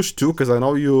about the Push 2, because I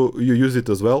know you use it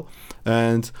as well.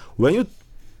 And when you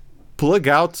plug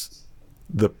out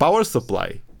the power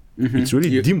supply, it's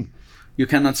really dim. You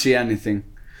cannot see anything.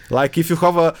 Like if you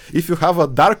have a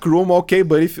dark room, okay,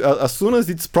 but if as soon as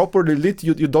it's properly lit,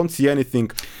 you don't see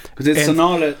anything. Because it's an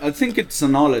OLED. I think it's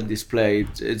an OLED display.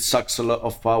 It sucks a lot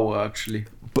of power actually.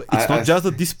 But it's not just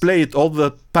the display. All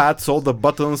the pads, all the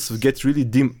buttons get really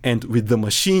dim. And with the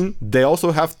machine, they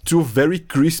also have 2 very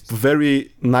crisp,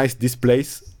 very nice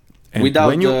displays. And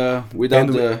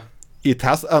it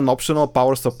has an optional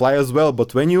power supply as well.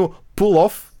 But when you pull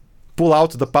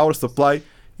out the power supply,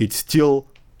 it's still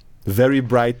very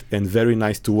bright and very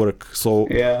nice to work. So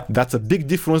that's a big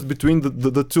difference between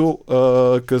the two,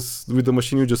 because with the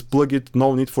machine you just plug it,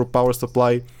 no need for power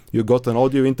supply. You got an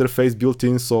audio interface built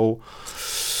in, so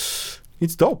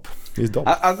it's dope. It's dope.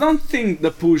 I don't think the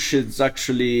Push is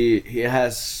actually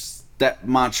has that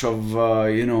much of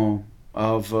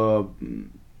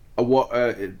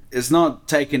it's not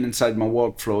taken inside my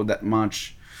workflow that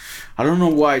much. I don't know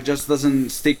why, it just doesn't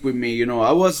stick with me.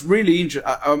 I was really interested.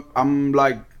 I'm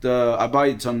like I bought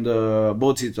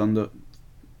it on the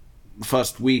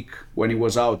first week when it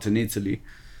was out in Italy.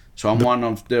 So I'm one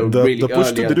of the really the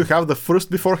Push 2, early. did you have the first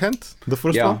beforehand? The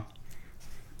first one?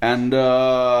 And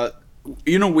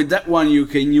with that one you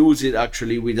can use it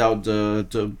actually without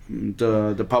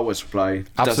the power supply.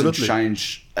 It doesn't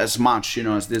change as much,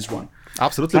 as this one.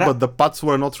 Absolutely, but the pads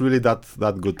were not really that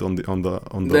good on the.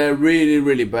 They're really,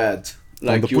 really bad.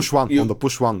 Like on the Push 1, on the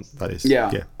Push 1, that is.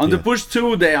 On the Push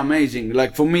 2, they're amazing.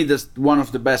 Like for me, that's one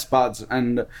of the best pads,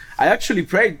 and I actually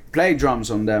play drums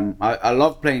on them. I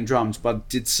love playing drums, but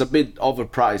it's a bit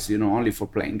overpriced, only for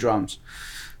playing drums.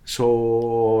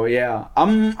 So yeah,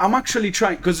 I'm actually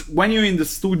trying, because when you're in the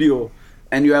studio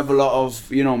and you have a lot of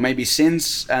maybe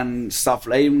synths and stuff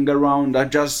laying around, I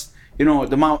just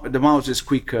the mouse is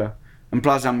quicker. And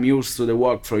plus, I'm used to the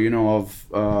workflow, of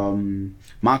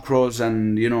macros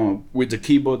and, with the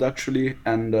keyboard actually.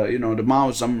 And, the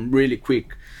mouse, I'm really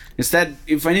quick. Instead,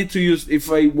 if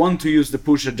I want to use the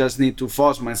Push, I just need to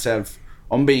force myself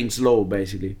on being slow,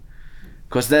 basically.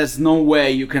 because there's no way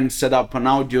you can set up an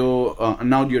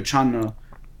audio channel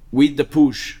with the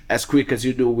push as quick as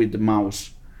you do with the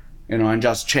mouse, you know, and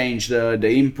just change the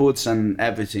inputs and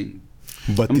everything.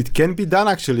 But it can be done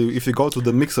actually. If you go to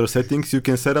the mixer settings, you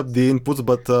can set up the inputs,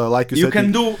 but like you You said,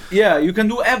 can do, yeah, you can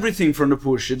do everything from the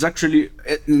push. It's actually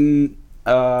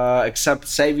except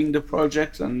saving the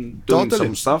project and doing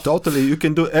some stuff. Totally, you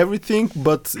can do everything,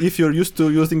 but if you're used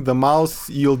to using the mouse,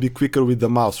 you'll be quicker with the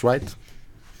mouse, right?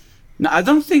 No, I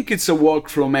don't think it's a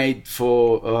workflow made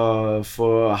for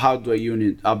hardware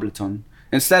unit Ableton.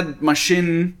 Instead,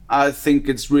 Machine, I think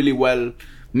it's really well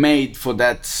made for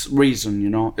that reason, you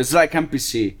know. It's like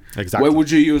MPC. Exactly. Where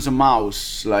would you use a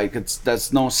mouse? Like,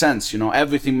 that's no sense, you know.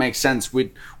 Everything makes sense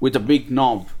with a big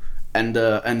knob and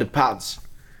the pads.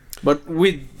 But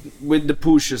with the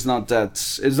push, it's not that.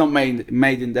 It's not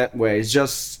made in that way. It's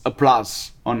just a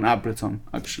plus on Ableton,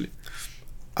 actually.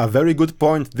 A very good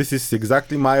point. This is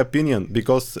exactly my opinion,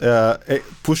 because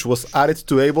push was added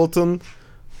to Ableton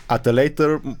at a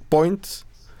later point.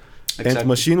 Exactly. And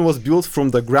Machine was built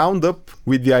from the ground up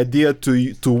with the idea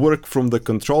to work from the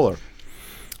controller.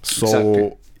 So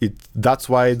exactly. That's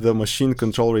why the Machine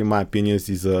controller, in my opinion,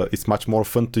 is much more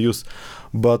fun to use.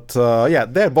 But yeah,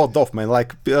 they're both off, man.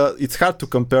 Like it's hard to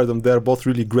compare them. They're both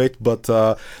really great. But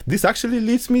this actually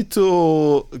leads me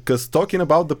to, because talking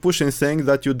about the push and saying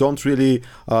that you don't really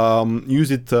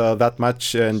use it that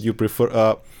much and you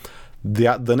prefer.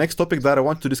 The next topic that I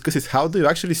want to discuss is how do you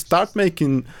actually start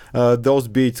making those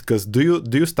beats? Because do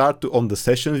you start on the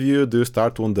session view? Do you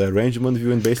start on the arrangement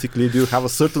view? And basically, do you have a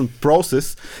certain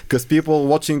process? Because people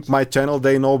watching my channel,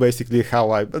 they know basically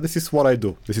but this is what I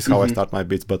do. This is how I start my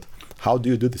beats. But how do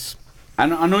you do this? I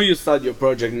know you started your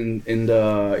project in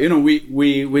the, you know,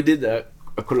 we did a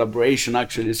collaboration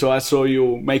actually. So I saw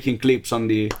you making clips on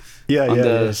the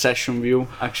session view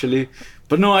actually.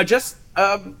 But no, I just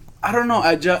I don't know.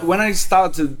 When I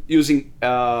started using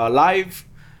Live,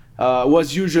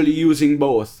 was usually using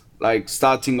both, like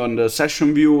starting on the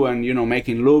session view and, you know,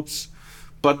 making loops.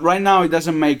 But right now it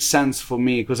doesn't make sense for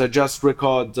me because I just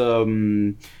record.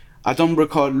 I don't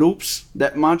record loops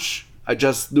that much. I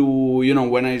just do, you know,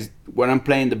 when I'm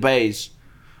playing the bass,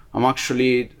 I'm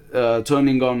actually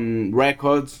turning on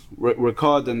record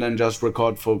and then just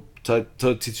record for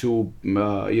 32,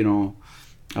 you know.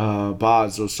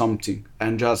 Bars or something,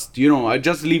 and just, you know, I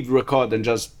just leave record and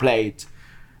just play it,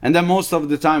 and then most of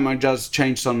the time I just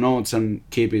change some notes and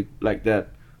keep it like that.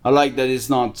 I like that it's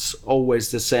not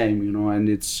always the same, you know, and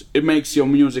it makes your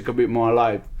music a bit more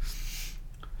alive.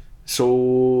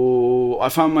 So I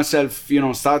found myself, you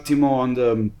know, starting more on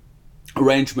the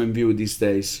arrangement view these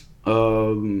days.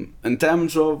 In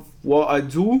terms of what I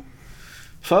do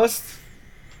first,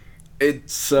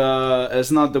 it's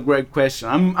not a great question.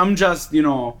 I'm just, you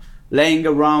know, laying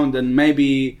around and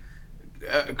maybe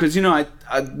because, you know,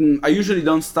 I usually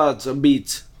don't start a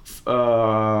beat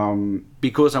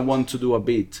because I want to do a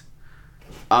beat.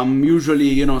 I'm usually,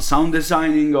 you know, sound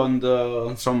designing on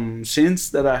some synths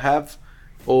that I have,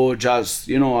 or just,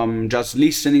 you know, I'm just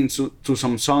listening to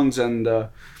some songs and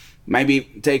maybe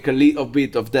take a little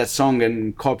bit of that song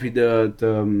and copy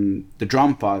the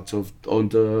drum part on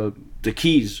the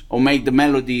keys, or make the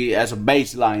melody as a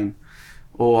bass line,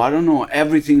 or I don't know,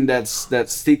 everything that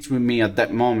sticks with me at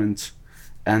that moment.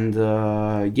 And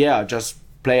yeah, just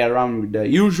play around with that.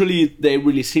 Usually they're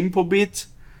really simple beats,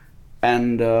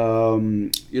 and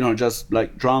you know, just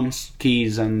like drums,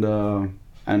 keys, and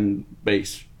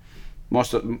bass.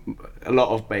 A lot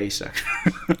of bass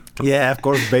actually. Yeah, of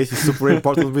course, bass is super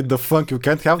important with the funk. You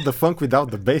can't have the funk without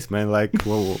the bass, man. Like,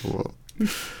 whoa.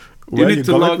 You need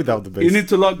to lock without the bass. You need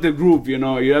to lock the groove, you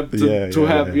know. You have to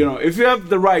have, you know, if you have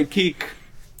the right kick,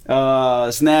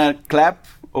 snare, clap,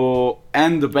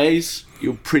 and the bass,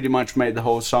 you pretty much made the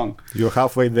whole song. You're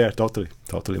halfway there, totally,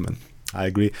 man. I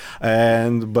agree.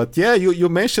 But yeah, you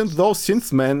mentioned those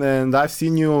synths, man, and I've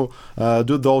seen you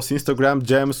do those Instagram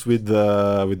jams with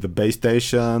the bass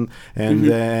station, and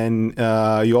then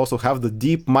you also have the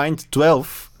DeepMind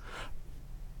 12,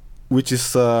 which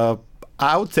is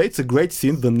I would say it's a great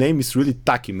synth. The name is really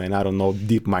tacky, man. I don't know,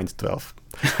 DeepMind 12.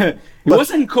 It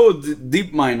wasn't called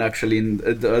DeepMind actually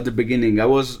at the beginning. I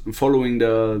was following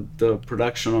the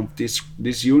production of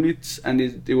this unit, and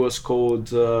it was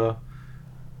called.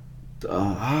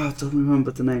 I don't remember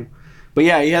the name, but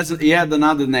yeah, he had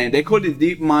another name. They called it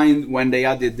DeepMind when they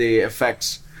added the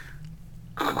effects,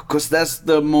 because that's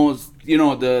the most, you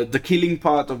know, the killing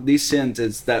part of this synth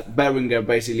is that Behringer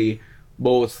basically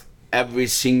bought every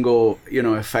single, you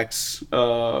know, effects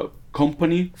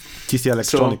company. TC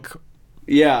Electronic. So,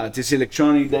 yeah, TC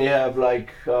Electronic. They have like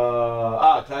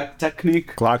Clark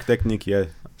Technic. Clark Technic, yeah.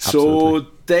 So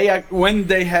Absolutely. when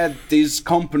they had these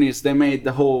companies, they made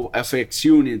the whole FX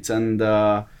unit, and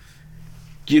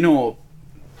you know,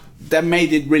 that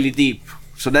made it really deep.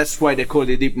 So that's why they call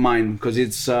it DeepMind, because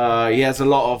it's it has a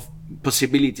lot of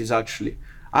possibilities actually.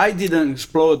 I didn't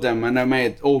explore them, and I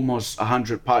made almost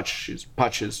 100 patches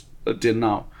until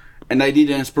now, and I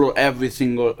didn't explore every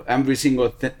single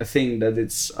thing that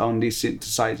it's on this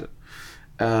synthesizer.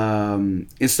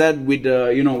 Instead, with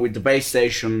the with the base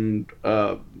station,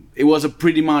 it was a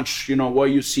pretty much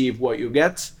what you see, what you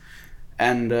get,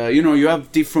 and you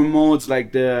have different modes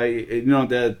like the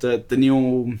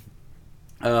new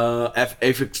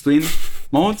FX Twin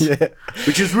mode, Yeah.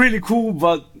 which is really cool,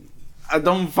 but I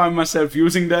don't find myself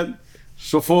using that.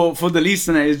 So for the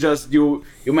listener, it's just you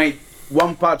make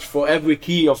one patch for every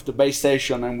key of the base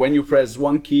station, and when you press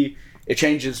one key, it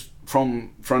changes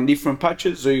from different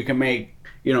patches. So you can make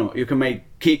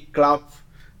kick, clap,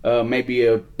 maybe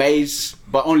a bass,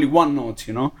 but only one note,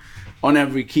 on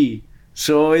every key.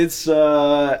 So it's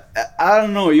I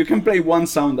don't know. You can play one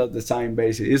sound at the time,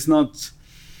 basically.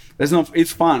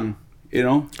 It's fun,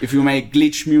 if you make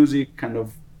glitch music, kind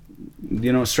of,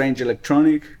 strange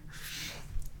electronic.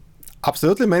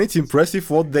 Absolutely, man. It's impressive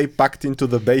what they packed into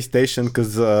the base station,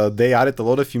 because they added a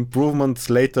lot of improvements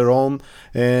later on,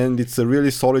 and it's a really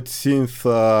solid synth.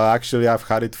 Actually, I've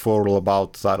had it for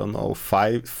about, I don't know,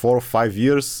 4 or 5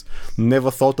 years. Never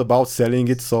thought about selling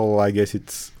it, so I guess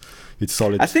it's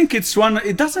solid. I think it's one.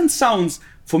 It doesn't sound,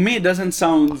 for me, it doesn't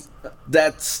sound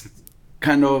that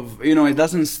kind of, it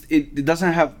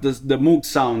doesn't have the Moog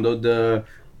sound or the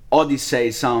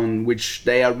Odyssey sound, which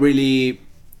they are really,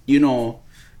 you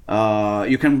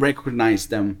can recognize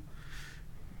them.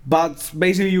 But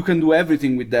basically you can do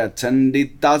everything with that, and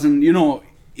it doesn't,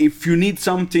 if you need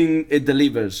something, it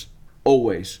delivers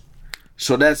always.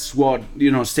 So that's what,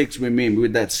 sticks with me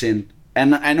with that synth.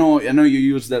 And I know you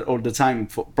use that all the time,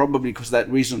 probably because that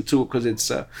reason too, because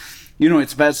it's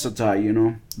it's versatile,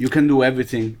 you can do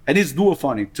everything, and it's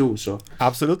duophonic too. So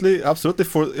Absolutely.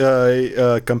 For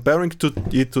comparing to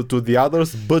the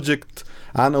others, budget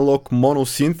analog mono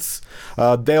synths,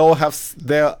 they all have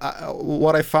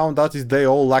what I found out is they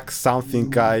all lack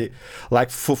something.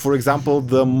 For example,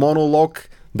 the monologue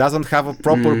doesn't have a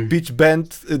proper pitch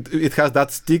bend. It has that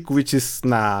stick, which is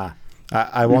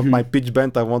I want my pitch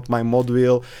bend, I want my mod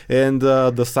wheel, and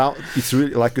the sound, it's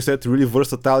really, like you said, really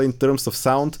versatile in terms of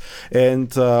sound.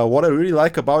 And what I really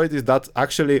like about it is that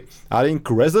actually adding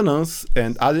resonance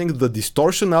and adding the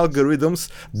distortion algorithms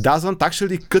doesn't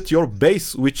actually cut your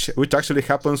bass, which actually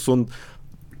happens on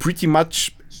pretty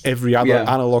much every other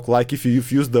analog. Like if you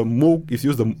use the Moog,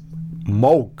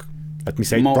 let me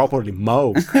say it properly,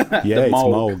 Moog. Yeah, it's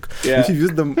Moog. Yeah. If you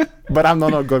use but I'm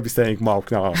not going to be saying Moog,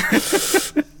 no.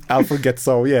 I'll forget.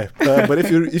 So yeah, but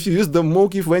if you use the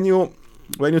Moog, when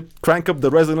you crank up the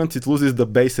resonance, it loses the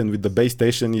bass, and with the bass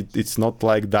station, it's not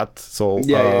like that. So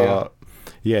yeah,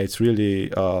 it's really.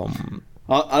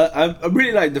 I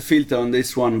really like the filter on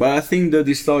this one, but I think the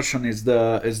distortion is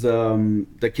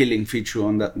the killing feature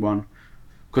on that one,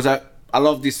 because I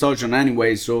love distortion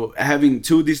anyway. So having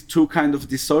two kind of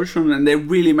distortion, and they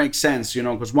really make sense,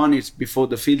 because one is before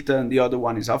the filter and the other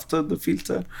one is after the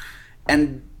filter,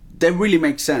 and they really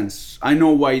make sense. I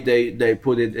know why they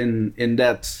put it in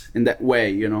that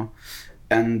way,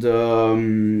 and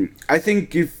I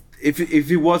think if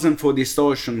it wasn't for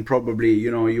distortion, probably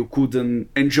you couldn't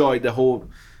enjoy the whole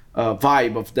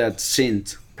vibe of that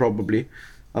synth, probably.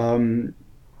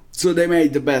 So they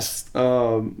made the best,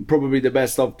 probably the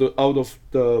best out of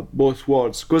the both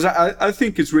worlds, because I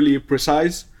think it's really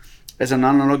precise as an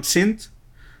analog synth,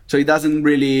 so it doesn't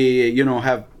really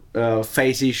have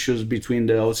phase issues between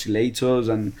the oscillators,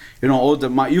 and all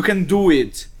you can do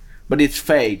it, but it's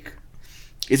fake.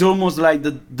 It's almost like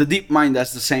the DeepMind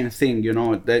does the same thing,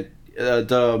 that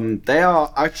they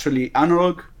are actually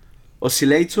analog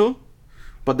oscillator,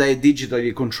 but they're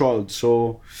digitally controlled.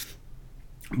 So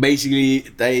basically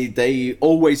they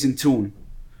always in tune,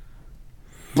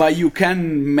 but you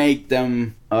can make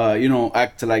them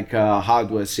act like a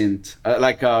hardware synth,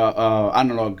 like a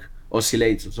analog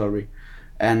oscillator, sorry.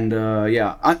 And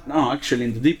no, actually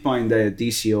in the DeepMind they're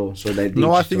DCO, so they're digital.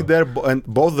 No, I think they're and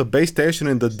both the base station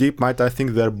and the DeepMind, I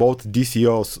think they're both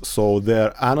DCOs, so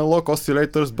they're analog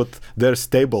oscillators, but they're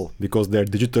stable because they're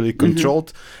digitally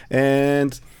controlled.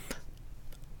 And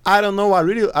I don't know, I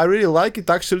really like it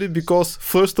actually, because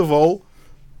first of all,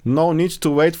 no need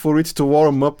to wait for it to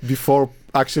warm up before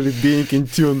actually being in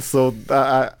tune. So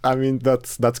I mean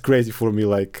that's crazy for me.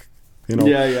 Like, You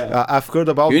know, I've heard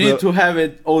about. You need to have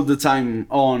it all the time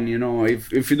on. You know,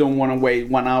 if you don't want to wait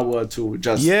 1 hour to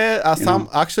just. Yeah,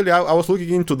 actually, I was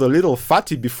looking into the little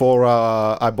Fatty before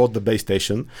I bought the base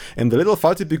station, and the little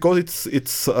Fatty, because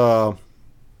it's the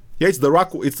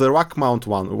rack mount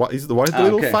one. What is the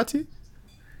little Fatty,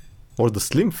 or the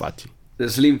slim Fatty? The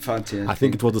slim Fatty. I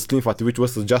think it was the slim Fatty, which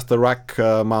was just a rack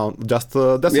mount, that's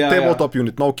a tabletop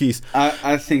unit, no keys.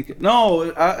 I think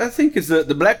it's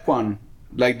the black one,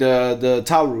 like the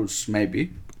Taurus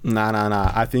maybe.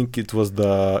 Nah. I think it was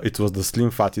the slim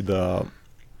Fatty, the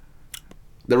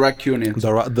rack unit,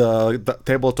 the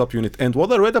tabletop unit. And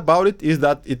what I read about it is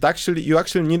that you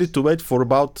actually needed to wait for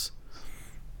about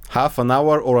half an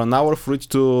hour or an hour for it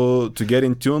to get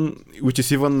in tune, which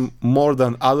is even more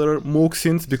than other Moog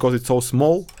synths because it's so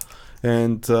small,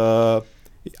 and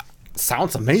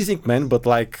sounds amazing, man. But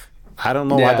like, I don't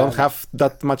know, I don't have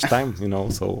that much time, you know.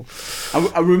 So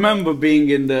I remember being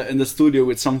in the studio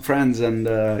with some friends, and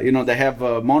you know, they have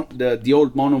the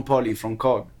old Monopoly from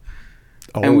Cog,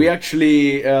 and we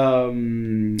actually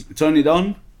turn it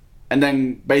on, and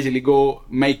then basically go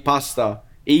make pasta.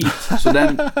 Eat. So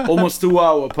then almost 2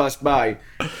 hours passed by,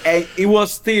 and it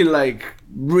was still like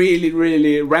really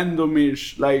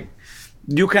randomish. Like,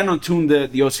 you cannot tune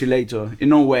the oscillator in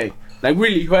no way. Like,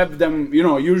 really, you have them, you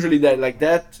know, usually they're like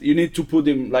that. You need to put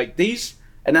them like this,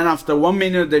 and then after 1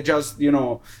 minute they just, you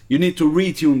know, you need to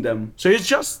retune them. So it's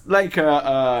just like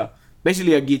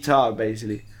basically a guitar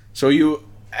basically. So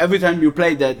every time you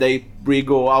play that, they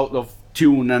go out of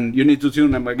tune and you need to tune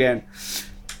them again,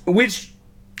 which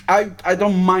I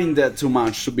don't mind that too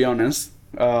much, to be honest,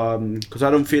 because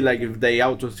I don't feel like if they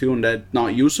auto-tune that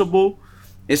not usable.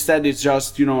 Instead, it's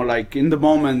just, you know, like in the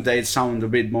moment they sound a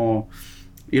bit more,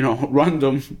 you know,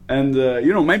 random, and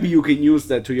you know, maybe you can use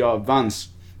that to your advance.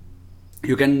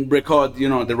 You can record, you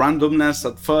know, the randomness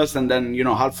at first, and then, you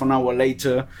know, half an hour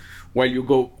later, while you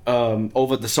go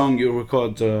over the song, you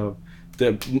record the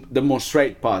more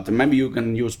straight part, and maybe you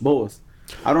can use both.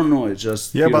 I don't know, it's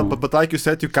just... Yeah, but like you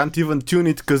said, you can't even tune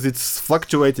it because it's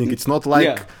fluctuating. It's not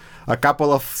like a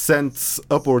couple of cents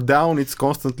up or down, it's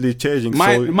constantly changing.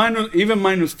 Even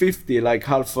minus 50, like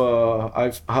half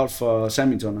a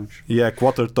semitone, actually. Yeah,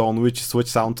 quarter tone, which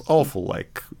sounds awful,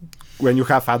 like when you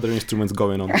have other instruments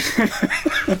going on.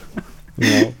 You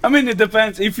know? I mean, it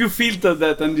depends. If you filter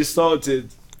that and distort it,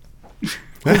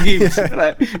 who gives?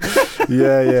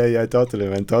 yeah, totally,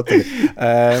 man, totally.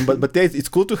 But yeah, it's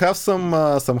cool to have some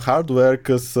hardware,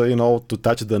 because you know, to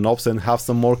touch the knobs and have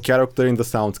some more character in the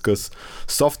sounds. Because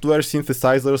software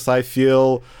synthesizers, I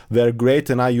feel they're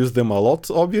great and I use them a lot.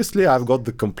 Obviously, I've got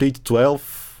the Complete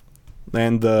 12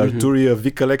 and the Arturia V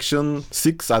Collection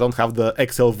 6. I don't have the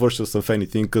XL versions of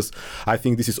anything because I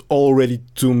think this is already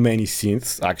too many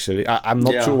synths. Actually, I'm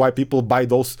not sure why people buy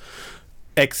those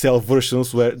XL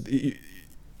versions where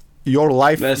your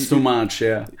life, that's too much.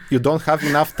 You don't have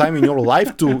enough time in your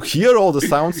life to hear all the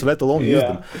sounds, let alone use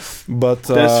them. But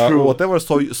that's true. Whatever,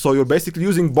 so you're basically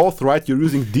using both, right? You're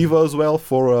using Diva as well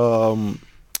for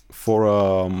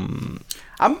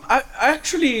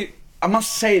I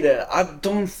must say that I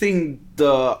don't think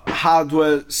the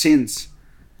hardware synths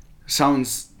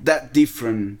sounds that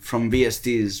different from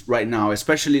VSTs right now,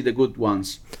 especially the good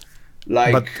ones.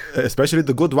 But especially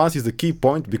the good ones is the key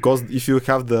point, because if you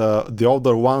have the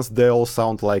older ones, they all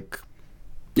sound like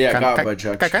garbage,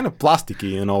 kind of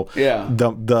plasticky, you know. Yeah.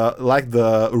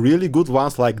 The really good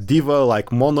ones like Diva,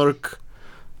 like Monarch,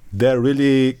 they're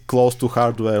really close to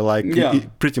hardware, like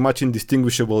pretty much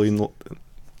indistinguishable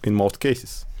in most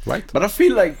cases, right? But I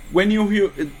feel like when you hear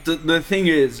the thing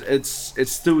is,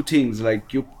 it's two things.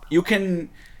 Like you can.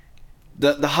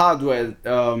 The hardware,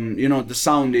 you know, the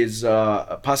sound is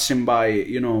passing by,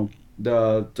 you know,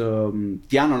 the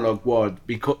analog world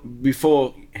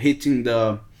before hitting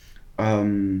your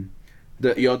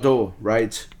DAW,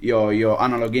 right? Your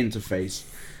analog interface.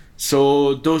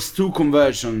 So those two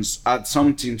conversions add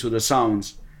something to the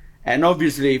sounds. And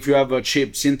obviously, if you have a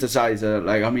cheap synthesizer,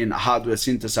 like, I mean, a hardware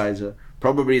synthesizer,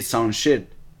 probably it sounds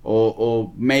shit,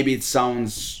 or maybe it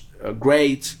sounds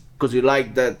great, because you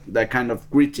like that kind of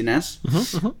grittiness,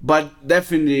 but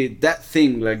definitely that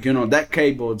thing, like, you know, that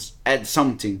keyboards add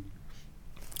something.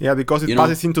 Yeah, because it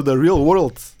passes into the real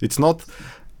world. It's not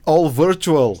all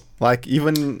virtual. Like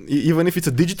even if it's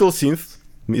a digital synth,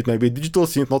 it may be a digital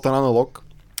synth, not an analog,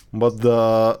 but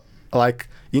the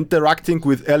interacting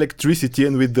with electricity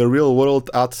and with the real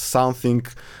world adds something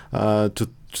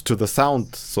to the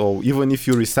sound. So even if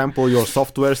you resample your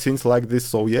software synths like this,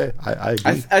 so yeah, I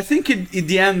agree. I think in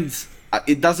the end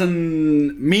it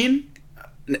doesn't mean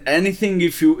anything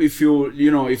if you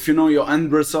know your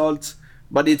end result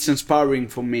but it's inspiring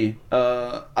for me.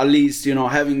 At least, you know,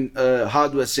 having a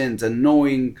hardware synth and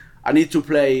knowing I need to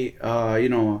play, you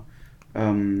know,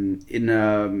 in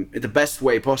the best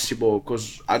way possible,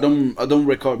 because I don't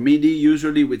record MIDI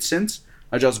usually with synths.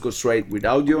 I just go straight with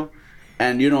audio,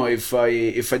 and you know, if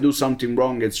I do something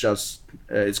wrong, it's just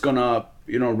it's gonna,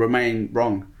 you know, remain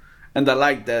wrong, and I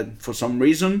like that for some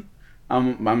reason.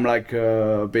 I'm like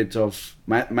a bit of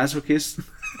masochist.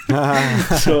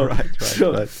 So,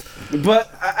 right. But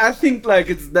I think like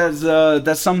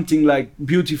there's something like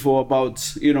beautiful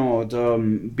about, you know,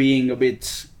 being a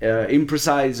bit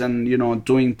imprecise and, you know,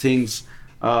 doing things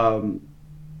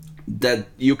that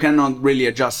you cannot really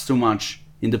adjust too much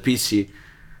in the PC.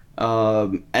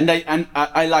 And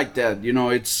I like that, you know.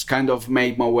 It's kind of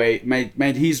made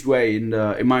his way in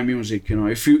my music, you know.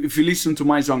 If you listen to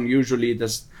my song, usually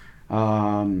there's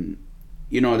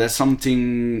you know, there's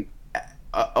something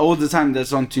all the time. There's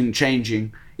something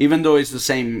changing, even though it's the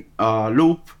same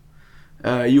loop.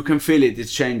 You can feel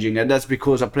it's changing, and that's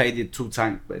because I played it 2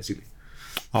 times basically.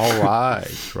 All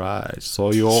right, right.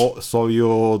 So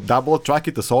you double track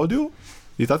it as audio?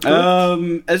 Is that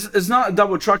correct? It's not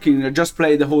double tracking. I just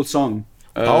play the whole song.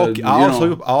 Okay.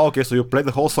 Okay. So you play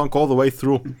the whole song all the way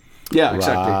through. Yeah,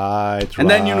 exactly. Right. And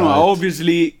then, you know, I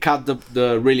obviously cut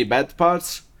the really bad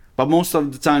parts, but most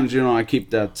of the times, you know, I keep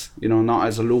that, you know, not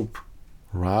as a loop.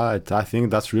 Right. I think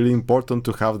that's really important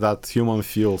to have that human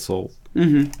feel. So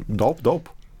dope.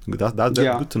 That's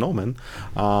good to know, man.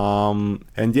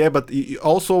 And yeah, but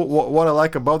also what I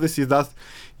like about this is that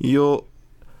you've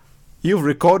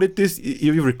recorded this.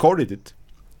 You've recorded it.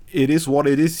 It is what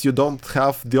it is. You don't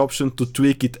have the option to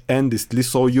tweak it endlessly.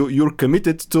 So you're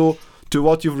committed to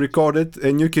what you've recorded,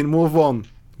 and you can move on,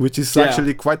 which is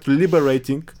actually quite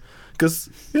liberating, because,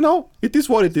 you know, it is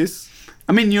what it is.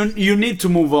 I mean, you need to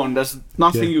move on. There's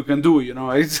nothing you can do, you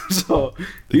know. So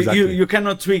exactly. you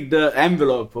cannot tweak the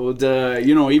envelope or the,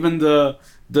 you know, even the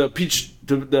pitch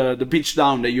the pitch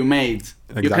down that you made.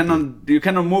 Exactly. You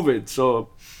cannot move it. So,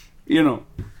 you know,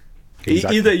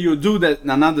 exactly. Either you do that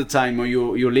another time or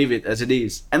you leave it as it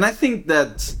is. And I think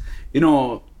that, you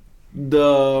know,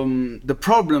 the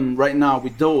problem right now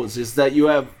with those is that you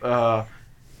have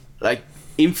like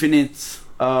infinite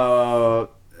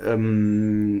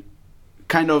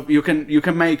kind of, you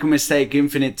can make a mistake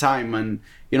infinite time and,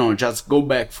 you know, just go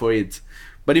back for it.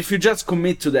 But if you just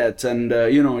commit to that and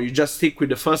you know, you just stick with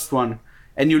the first one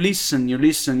and you listen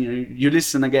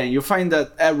again, you find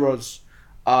that errors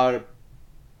are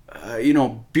you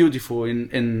know, beautiful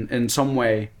in some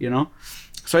way, you know.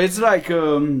 So it's like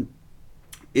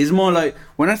it's more like,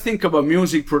 when I think about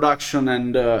music production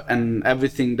and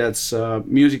everything that's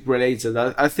music related,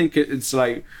 I think it's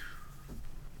like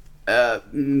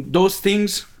those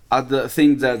things are the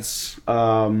things that's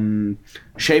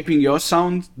shaping your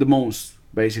sound the most,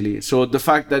 basically. So the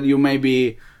fact that you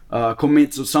maybe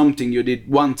commit to something you did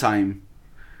one time,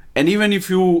 and even if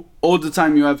you all the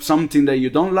time you have something that you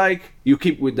don't like, you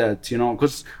keep with that, you know,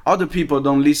 because other people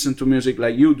don't listen to music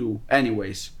like you do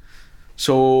anyways.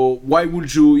 So why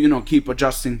would you, you know, keep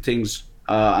adjusting things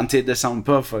until they sound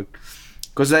perfect?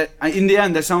 Because in the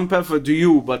end, they sound perfect to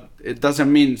you, but it doesn't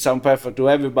mean sound perfect to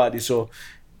everybody. So,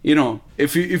 you know,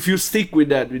 if you stick with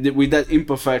that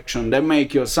imperfection, that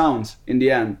make your sounds in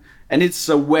the end. And it's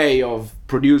a way of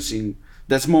producing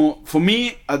that's more, for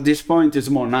me at this point, it's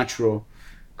more natural.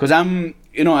 Because I'm,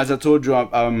 you know, as I told you,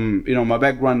 you know, my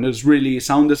background is really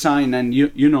sound design, and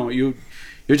you know, you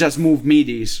just move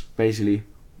MIDIs basically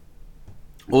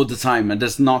all the time, and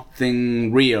there's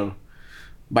nothing real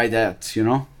by that, you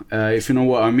know, if you know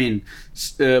what I mean.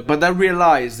 But I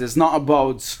realized it's not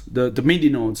about the MIDI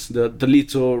notes, the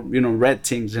little, you know, red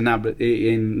things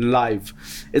in live.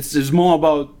 It's more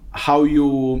about how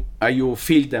you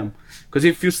feel them. Because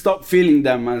if you stop feeling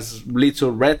them as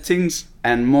little red things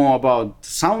and more about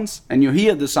sounds, and you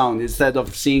hear the sound instead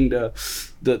of seeing the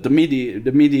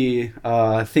MIDI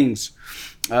things,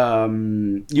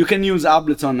 you can use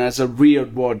Ableton as a real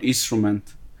world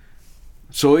instrument.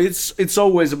 So it's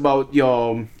always about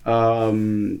your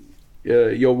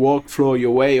workflow,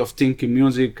 your way of thinking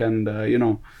music, and you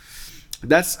know,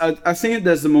 that's I think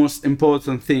that's the most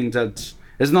important thing. That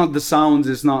it's not the sounds,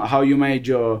 it's not how you made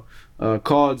your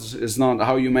chords, it's not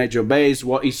how you made your bass,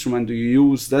 what instrument do you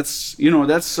use. That's, you know,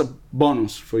 that's a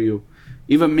bonus for you.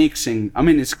 Even mixing, I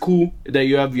mean, it's cool that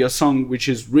you have your song which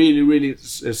is really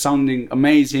sounding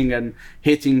amazing and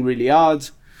hitting really hard,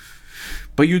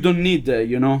 but you don't need that,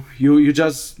 you know. You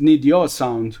just need your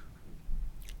sound.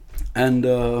 And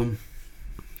so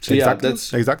exactly, yeah,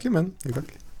 that's exactly, man,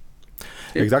 exactly.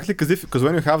 Exactly, because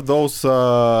when you have those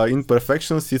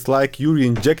imperfections, it's like you're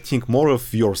injecting more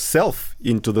of yourself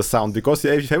into the sound, because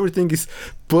if everything is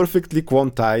perfectly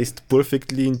quantized,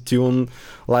 perfectly in tune,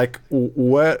 like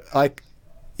where like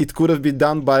it could have been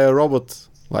done by a robot.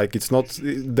 Like it's not,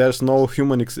 there's no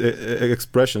human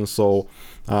expression. So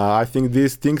I think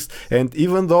these things, and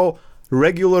even though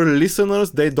regular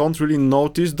listeners, they don't really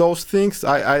notice those things,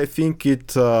 I think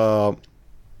it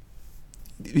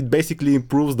basically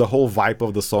improves the whole vibe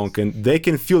of the song, and they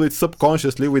can feel it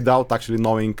subconsciously without actually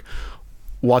knowing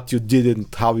what you did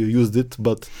and how you used it.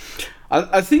 But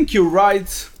I think you're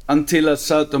right until a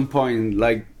certain point.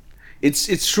 Like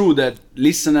it's true that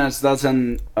listeners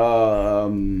doesn't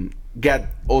get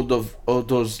all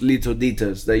those little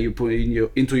details that you put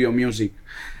into your music,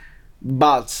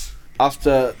 but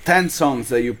after 10 songs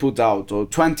that you put out or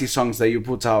 20 songs that you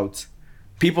put out,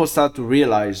 people start to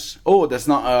realize, oh, that's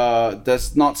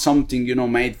not something, you know,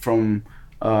 made from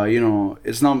you know,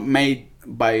 it's not made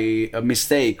by a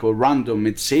mistake or random,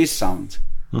 it's his sound.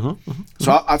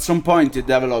 So at some point it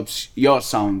develops your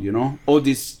sound, you know, all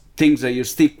these things that you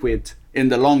stick with in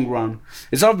the long run.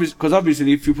 It's obvious, because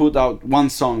obviously if you put out one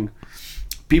song,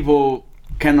 people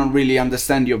cannot really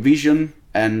understand your vision,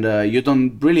 and you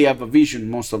don't really have a vision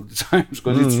most of the times,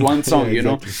 because it's one song, yeah, you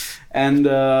know. And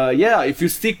yeah, if you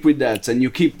stick with that and you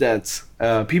keep that,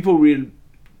 people will.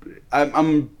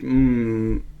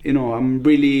 You know, I'm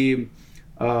really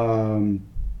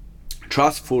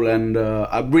trustful, and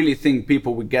I really think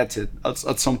people will get it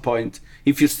at some point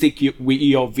if you stick with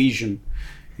your vision.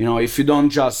 You know, if you don't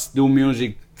just do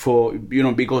music for, you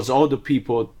know, because other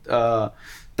people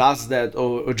does that,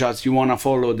 or just you want to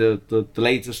follow the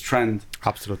latest trend.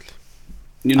 absolutely,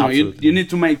 You know, absolutely. you need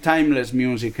to make timeless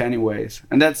music anyways,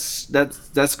 and that's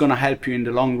gonna help you in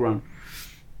the long run.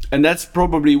 And that's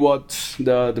probably what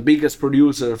the biggest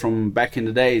producer from back in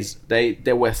the days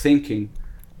they were thinking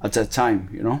at that time,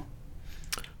 you know.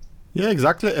 Yeah,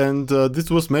 exactly. And this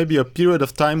was maybe a period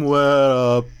of time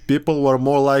where people were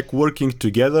more like working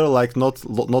together, like not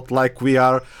like we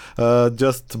are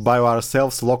just by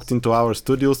ourselves locked into our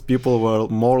studios. People were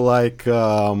more like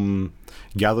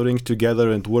gathering together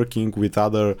and working with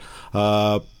other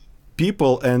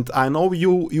people. And I know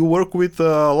you work with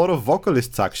a lot of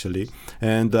vocalists actually,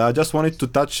 and I just wanted to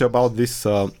touch about this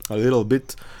a little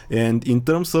bit. And in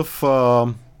terms of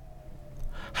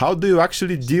how do you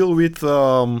actually deal with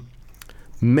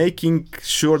making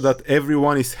sure that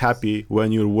everyone is happy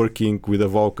when you're working with a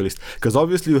vocalist? Because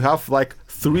obviously you have like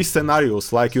three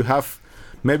scenarios. Like you have,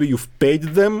 maybe you've paid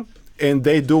them and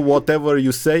they do whatever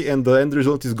you say, and the end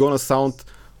result is gonna sound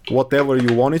whatever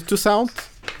you want it to sound.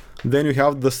 Then you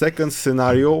have the second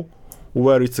scenario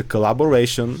where it's a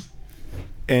collaboration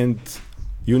and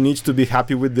you need to be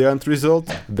happy with the end result.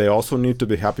 They also need to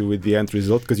be happy with the end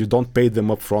result, because you don't pay them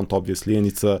up front, obviously, and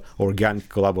it's a organic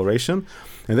collaboration.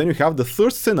 And then you have the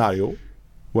third scenario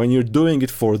when you're doing it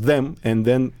for them, and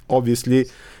then obviously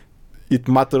it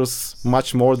matters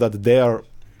much more that they are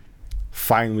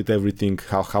fine with everything,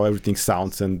 how everything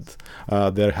sounds, and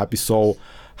they're happy. So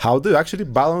how do you actually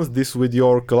balance this with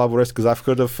your collaborators? Because I've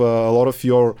heard of a lot of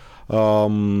your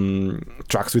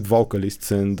tracks with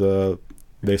vocalists, and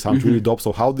they sound really dope.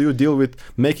 So how do you deal with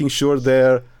making sure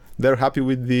they're happy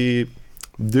with the?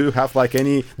 Do you have like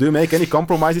any? Do you make any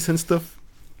compromises and stuff?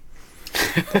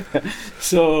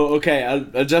 So okay,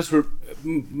 I'll just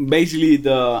basically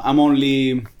I'm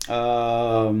only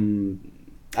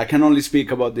I can only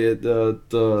speak about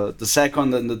the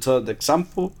second and the third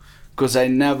example, because I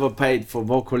never paid for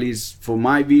vocalists for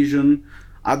my vision.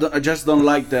 I just don't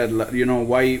like that. You know,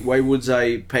 why would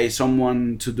I pay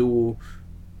someone to do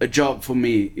a job for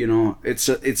me? You know, it's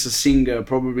a singer,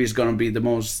 probably is gonna be the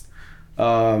most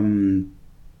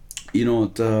you know,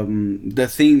 the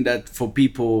thing that for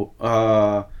people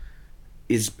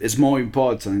is more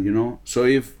important, you know. So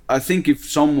I think if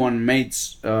someone made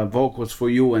vocals for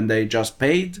you and they just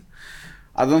paid,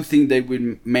 I don't think they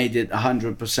will made it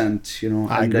 100%, you know.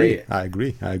 I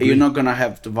agree. You're not gonna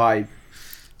have the vibe.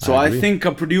 So I think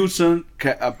a producer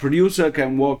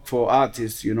can work for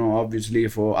artists, you know. Obviously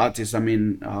for artists I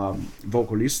mean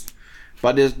vocalists,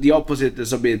 but the opposite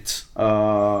is a bit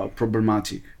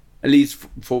problematic, at least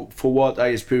for what I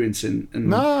experience in.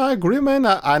 No, I agree, man.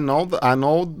 I know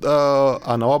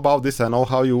about this. I know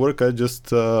how you work. I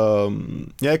just yeah,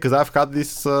 because I've had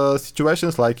these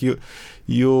situations like you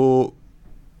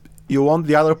want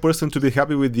the other person to be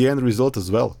happy with the end result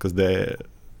as well, because they,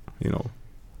 you know.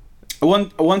 I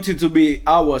want it to be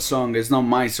our song. It's not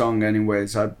my song,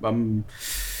 anyways. I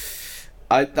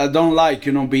don't like,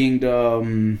 you know, being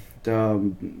the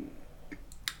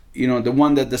you know, the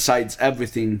one that decides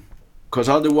everything because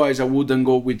otherwise I wouldn't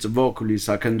go with the vocalist.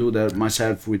 I can do that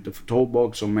myself with the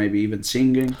talkbox or maybe even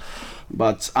singing.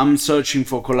 But I'm searching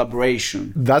for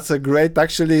collaboration. That's a great,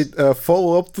 actually,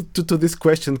 follow-up to this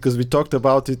question, because we talked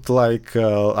about it like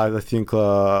I think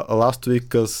last week.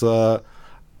 Because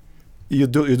you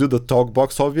do the talk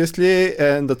box, obviously,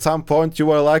 and at some point you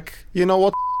were like, you know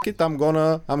what, it, I'm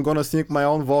gonna sing my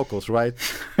own vocals, right?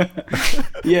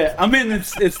 Yeah, I mean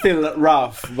it's still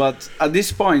rough, but at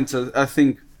this point, I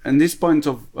think, in this point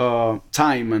of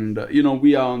time, and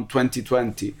we are on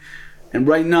 2020. And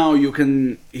right now you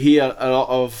can hear a lot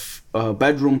of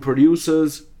bedroom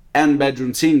producers and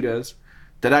bedroom singers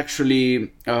that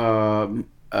actually are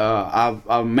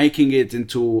making it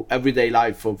into everyday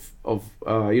life of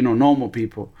normal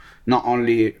people, not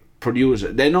only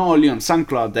producers. They're not only on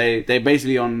SoundCloud, they're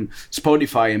basically on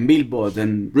Spotify and Billboard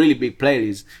and really big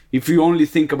playlists. If you only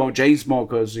think about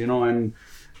Chainsmokers, and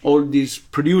all these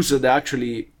producers that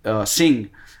actually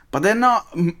sing, but they're not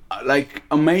like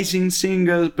amazing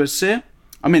singers per se.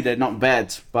 I mean, they're not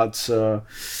bad, but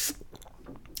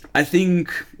I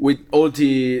think with all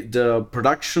the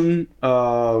production,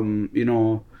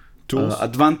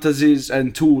 advantages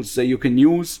and tools that you can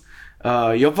use,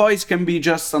 your voice can be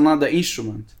just another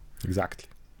instrument. Exactly.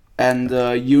 And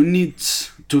you need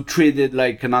to treat it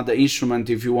like another instrument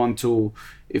if you want to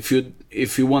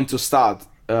start,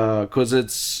 because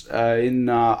it's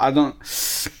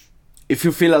if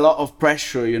you feel a lot of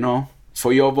pressure,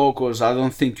 for your vocals, I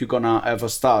don't think you're gonna ever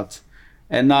start.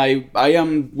 And I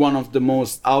am one of the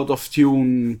most out of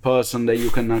tune person that you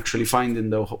can actually find in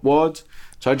the world.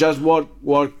 So I just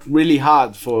worked really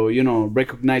hard for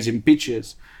recognizing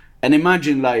pitches. And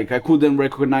imagine, like, I couldn't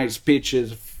recognize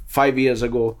pitches 5 years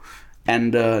ago,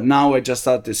 and now I just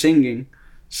started singing.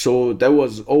 So that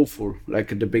was awful.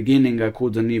 Like at the beginning, I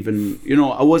couldn't even,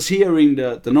 I was hearing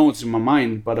the notes in my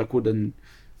mind, but I couldn't,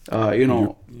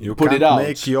 you put can't it out.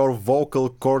 Make your vocal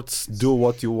cords do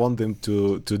what you want them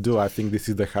to do. I think this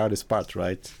is the hardest part,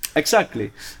 right?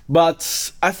 Exactly.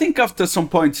 But I think after some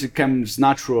point it comes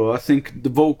natural. I think the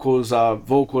vocals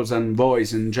and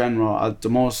voice in general are the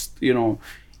most,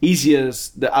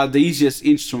 easiest, the easiest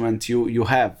instrument you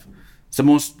have. It's the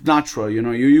most natural,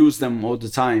 you use them all the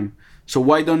time. So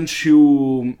why don't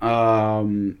you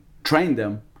train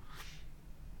them?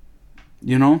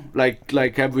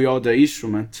 Like every other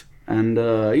instrument. And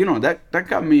that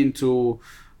got me into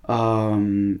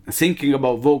thinking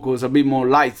about vocals a bit more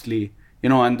lightly,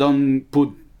 and don't put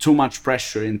too much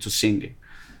pressure into singing.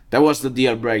 That was the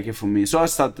deal breaker for me. So I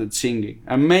started singing,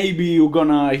 and maybe you're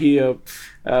gonna hear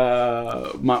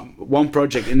my one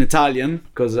project in Italian,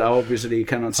 because I obviously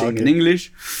cannot sing in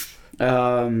English.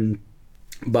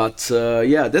 But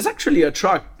there's actually a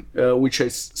track which I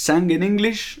sang in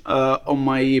English on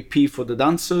my EP for the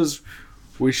dancers,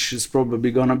 which is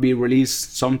probably gonna be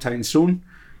released sometime soon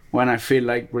when I feel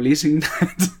like releasing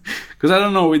that. Because I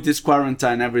don't know, with this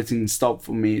quarantine, everything stopped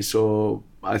for me. So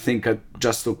I think I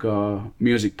just took a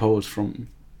music pause from,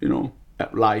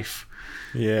 life.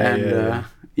 Yeah.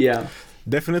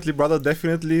 Definitely, brother.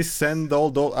 Definitely send all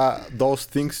those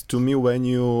things to me when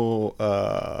you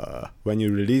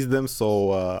release them.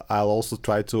 So I'll also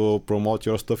try to promote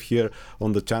your stuff here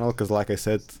on the channel, because, like I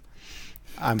said,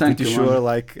 I'm pretty sure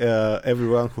like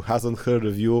everyone who hasn't heard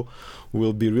of you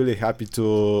will be really happy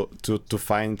to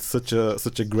find such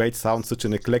a great sound, such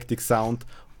an eclectic sound,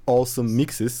 awesome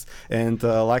mixes. And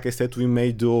like I said, we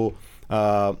may do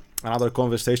another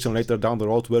conversation later down the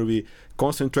road where we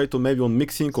concentrate on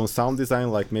mixing, on sound design,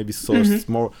 like maybe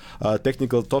more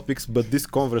technical topics. But this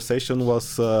conversation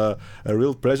was a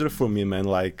real pleasure for me, man.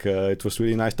 Like it was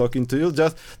really nice talking to you,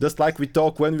 just like we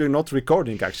talk when we're not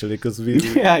recording, actually, because we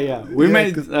we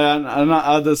made other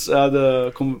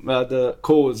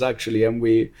calls actually, and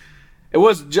it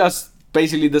was just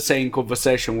basically the same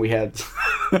conversation we had.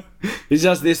 It's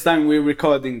just this time we're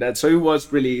recording that, so it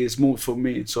was really smooth for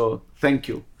me, so thank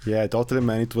you. Yeah, totally,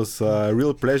 man. It was a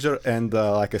real pleasure. And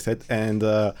like I said, and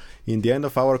in the end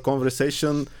of our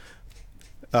conversation,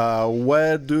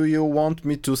 where do you want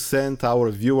me to send our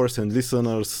viewers and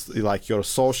listeners, like your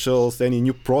socials, any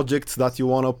new projects that you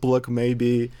want to plug?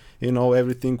 Maybe,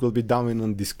 everything will be down in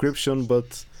the description,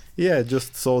 but yeah,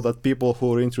 just so that people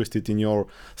who are interested in your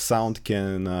sound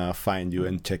can find you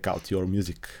and check out your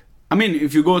music. I mean,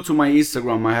 if you go to my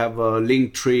Instagram, I have a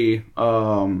Linktree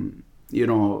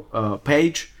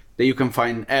page that you can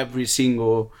find every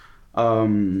single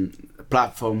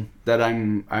platform that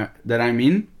I'm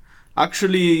in.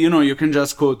 Actually, you can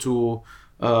just go to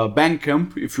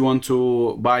Bandcamp if you want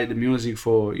to buy the music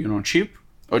for cheap,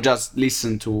 or just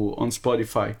listen to on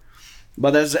Spotify.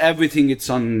 But as everything, it's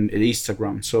on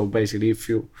Instagram. So basically, if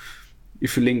you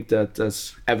if you link that,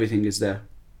 everything is there.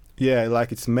 Yeah,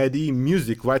 like it's Mehdi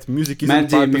Music, right? Music isn't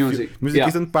Mehdi part Music. of music Yeah.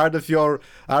 isn't part of your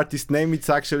artist name. It's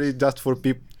actually just for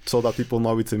people, so that people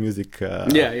know it's a music.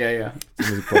 Yeah.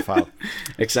 Music profile.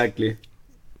 Exactly.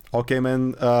 Okay,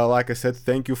 man. Like I said,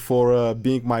 thank you for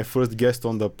being my first guest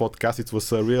on the podcast. It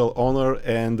was a real honor,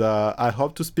 and I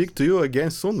hope to speak to you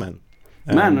again soon, man.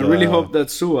 Man, I And, really hope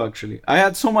that's too. Actually, I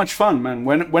had so much fun, man.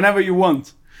 Whenever you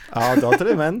want. Oh,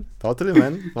 totally, man. Totally,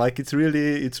 man. Like it's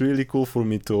really cool for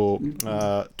me to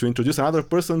introduce another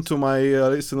person to my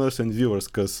listeners and viewers,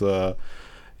 because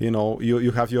you know,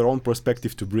 you have your own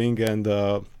perspective to bring, and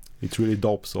it's really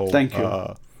dope. So Thank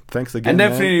you. Thanks again. And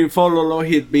definitely follow Low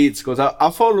Hit Beats, because I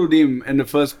followed him in the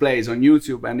first place on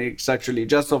YouTube, and it's actually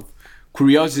just of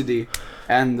curiosity.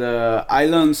 And I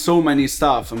learned so many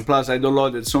stuff, and plus I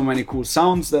downloaded so many cool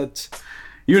sounds that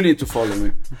you need to follow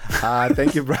me.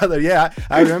 Thank you, brother. Yeah,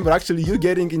 I remember actually you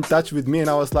getting in touch with me, and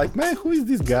I was like, man, who is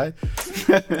this guy?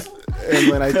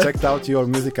 And when I checked out your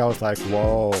music, I was like,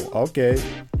 whoa, okay.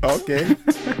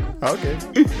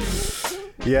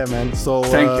 Yeah, man. So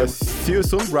Thank you. see you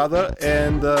soon, brother,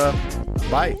 and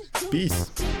bye. Peace.